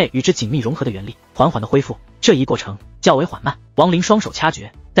得其内与之紧密融合的元力缓缓的恢复。这一过程较为缓慢，亡灵双手掐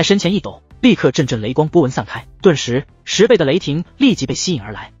诀，在身前一抖，立刻阵阵雷光波纹散开，顿时10倍的雷霆立即被吸引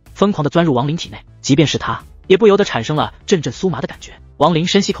而来，疯狂的钻入亡灵体内。即便是他也不由得产生了阵阵酥麻的感觉。亡灵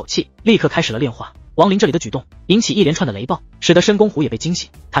深吸口气，立刻开始了炼化。亡灵这里的举动引起一连串的雷暴，使得申公虎也被惊醒。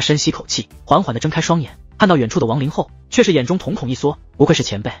他深吸口气，缓缓地睁开双眼，看到远处的亡灵后，却是眼中瞳孔一缩。不愧是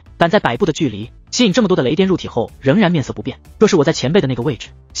前辈，敢在100步的距离吸引这么多的雷电入体后仍然面色不变。若是我在前辈的那个位置，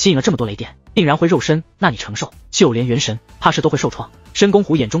吸引了这么多雷电，定然会肉身，那你承受？就连元神怕是都会受创。申公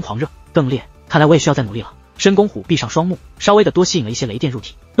虎眼中狂热更烈，看来我也需要再努力了。申公虎闭上双目，稍微的多吸引了一些雷电入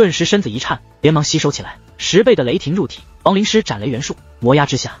体，顿时身子一颤，连忙吸收起来。10倍的雷霆入体，亡灵施斩雷元素磨压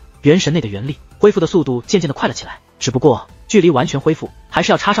之下，元神内的元力恢复的速度渐渐的快了起来。只不过距离完全恢复还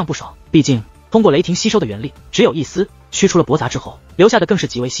是要差上不少，毕竟通过雷霆吸收的元力只有一丝，驱除了驳杂之后，留下的更是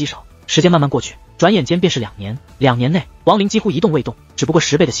极为稀少。时间慢慢过去，转眼间便是2年。2年内，亡灵几乎一动未动，只不过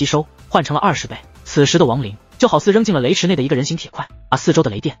10倍的吸收换成了20倍。此时的亡灵就好似扔进了雷池内的一个人形铁块，把4周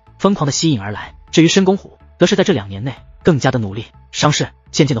的雷电疯狂的吸引而来。至于申公虎，则是在这2年内更加的努力，伤势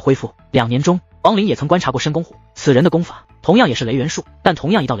渐渐的恢复。2年中，亡灵也曾观察过申公虎，此人的功法同样也是雷元素，但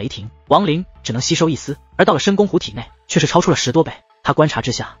同样一道雷霆，亡灵只能吸收一丝，而到了申公虎体内却是超出了10多倍。他观察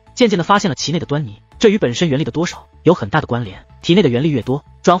之下，渐渐地发现了其内的端倪，这与本身元力的多少有很大的关联。体内的元力越多，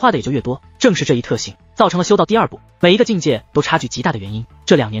转化的也就越多，正是这一特性造成了修到第2步每一个境界都差距极大的原因。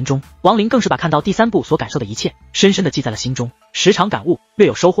这2年中，王林更是把看到第3步所感受的一切深深地记在了心中，时常感悟，略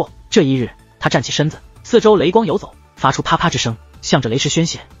有收获。这一日，他站起身子，四周雷光游走，发出啪啪之声，向着雷池宣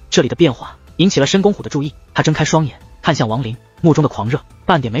泄。这里的变化引起了申公虎的注意，他睁开双眼看向王林，目中的狂热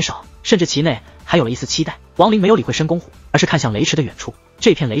半点没少，甚至其内还有了一丝期待。王林没有理会申公虎，而是看向雷池的远处。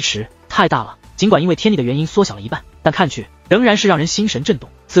这片雷池太大了，尽管因为天地的原因缩小了一半，但看去仍然是让人心神震动。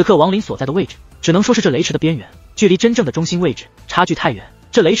此刻王林所在的位置，只能说是这雷池的边缘，距离真正的中心位置差距太远。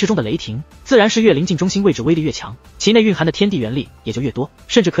这雷池中的雷霆，自然是越临近中心位置威力越强，其内蕴含的天地元力也就越多，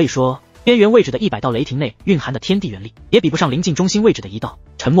甚至可以说，边缘位置的100道雷霆内蕴含的天地元力，也比不上临近中心位置的1道。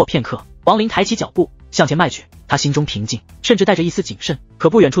沉默片刻，王林抬起脚步向前迈去，他心中平静，甚至带着一丝谨慎。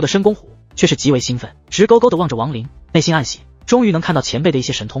可不远处的申公虎却是极为兴奋，直勾勾地望着王林，内心暗喜，终于能看到前辈的一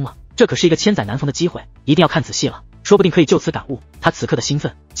些神通了，这可是一个千载难逢的机会，一定要看仔细了，说不定可以就此感悟。他此刻的兴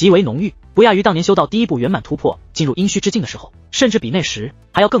奋极为浓郁，不亚于当年修到第1步圆满突破进入阴虚之境的时候，甚至比那时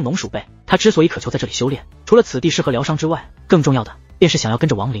还要更浓数倍。他之所以渴求在这里修炼，除了此地适合疗伤之外，更重要的便是想要跟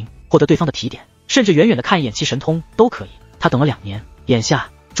着王林获得对方的提点，甚至远远的看一眼其神通都可以。他等了2年，眼下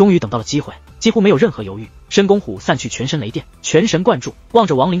终于等到了机会，几乎没有任何犹豫。申公虎散去全身雷电，全神贯注望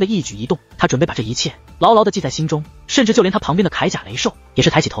着王林的一举一动，他准备把这一切牢牢地记在心中，甚至就连他旁边的铠甲雷兽也是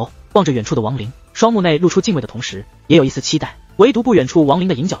抬起头望着远处的王林，双目内露出敬畏的同时，也有一丝期待。唯独不远处王林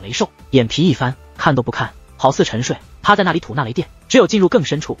的银角雷兽，眼皮一翻，看都不看，好似沉睡，趴在那里吐纳雷电。只有进入更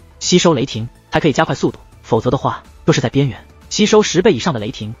深处，吸收雷霆，才可以加快速度，否则的话，若是在边缘吸收10倍以上的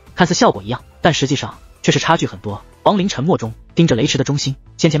雷霆，看似效果一样，但实际上却是差距很多。王林沉默中盯着雷池的中心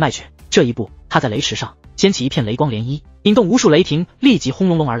向前迈去，这一步他在雷池上掀起一片雷光涟漪，引动无数雷霆立即轰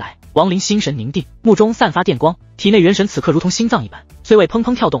隆隆而来。王林心神凝定，目中散发电光，体内元神此刻如同心脏一般，虽未砰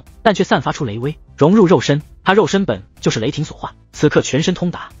砰跳动，但却散发出雷威，融入肉身。他肉身本就是雷霆所化，此刻全身通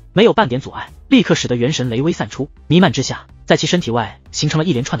达，没有半点阻碍，立刻使得元神雷威散出，弥漫之下，在其身体外形成了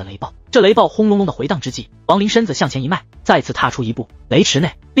一连串的雷暴。这雷暴轰隆隆的回荡之际，王林身子向前一迈，再次踏出一步，雷池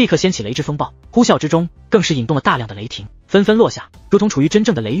内立刻掀起雷之风暴，呼啸之中更是引动了大量的雷霆，纷纷落下，如同处于真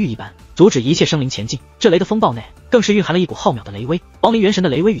正的雷狱一般，阻止一切生灵前进。这雷的风暴内更是蕴含了一股浩渺的雷威，王林元神的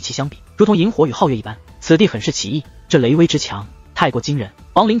雷威与其相比，如同萤火与皓月一般，此地很是奇异。这雷威之强太过惊人，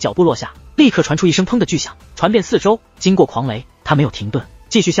王林脚步落下，立刻传出一声砰的巨响，传遍四周。经过狂雷，他没有停顿，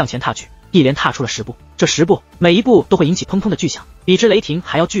继续向前踏去，一连踏出了10步。这10步每一步都会引起砰砰的巨响，比之雷霆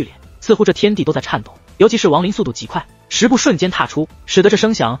还要剧烈，似乎这天地都在颤抖。尤其是王林速度极快，10步瞬间踏出，使得这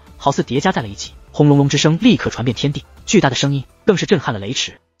声响好似叠加在了一起，轰隆隆之声立刻传遍天地，巨大的声音更是震撼了雷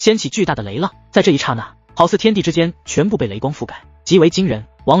池，掀起巨大的雷浪。在这一刹那，好似天地之间全部被雷光覆盖，极为惊人。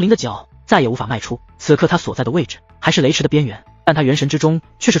王林的脚再也无法迈出，此刻他所在的位置还是雷池的边缘，但他元神之中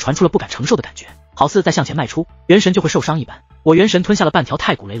却是传出了不敢承受的感觉，好似再向前迈出，元神就会受伤一般。我元神吞下了半条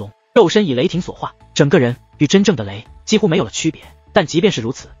太古雷龙，肉身以雷霆所化，整个人与真正的雷几乎没有了区别，但即便是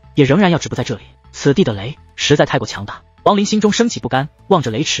如此，也仍然要止步在这里。此地的雷实在太过强大，王林心中升起不甘，望着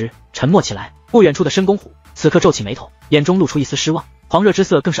雷池沉默起来。不远处的申公虎此刻皱起眉头，眼中露出一丝失望，狂热之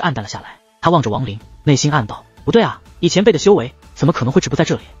色更是暗淡了下来。他望着王林，内心暗道，不对啊，以前辈的修为怎么可能会止步在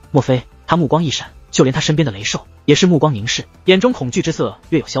这里？莫非？他目光一闪，就连他身边的雷兽也是目光凝视，眼中恐惧之色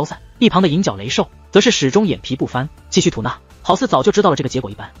略有消散。一旁的银角雷兽则是始终眼皮不翻，继续吐纳，好似早就知道了这个结果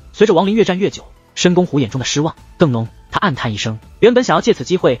一般。随着王林越战越久，申公虎眼中的失望更浓，他暗叹一声，原本想要借此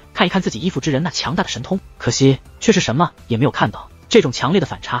机会看一看自己依附之人那强大的神通，可惜却是什么也没有看到。这种强烈的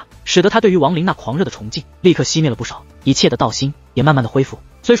反差使得他对于王林那狂热的崇敬立刻熄灭了不少，一切的道心也慢慢的恢复。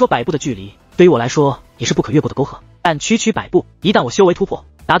虽说100步的距离对于我来说也是不可越过的沟壑，但区区100步，一旦我修为突破，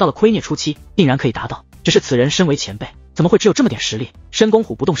达到了亏孽初期，定然可以达到。只是此人身为前辈，怎么会只有这么点实力？申公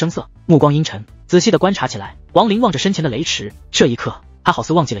虎不动声色，目光阴沉，仔细的观察起来。王林望着身前的雷池，这一刻他好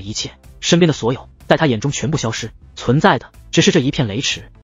似忘记了一切，身边的所有在他眼中全部消失，存在的只是这一片雷池。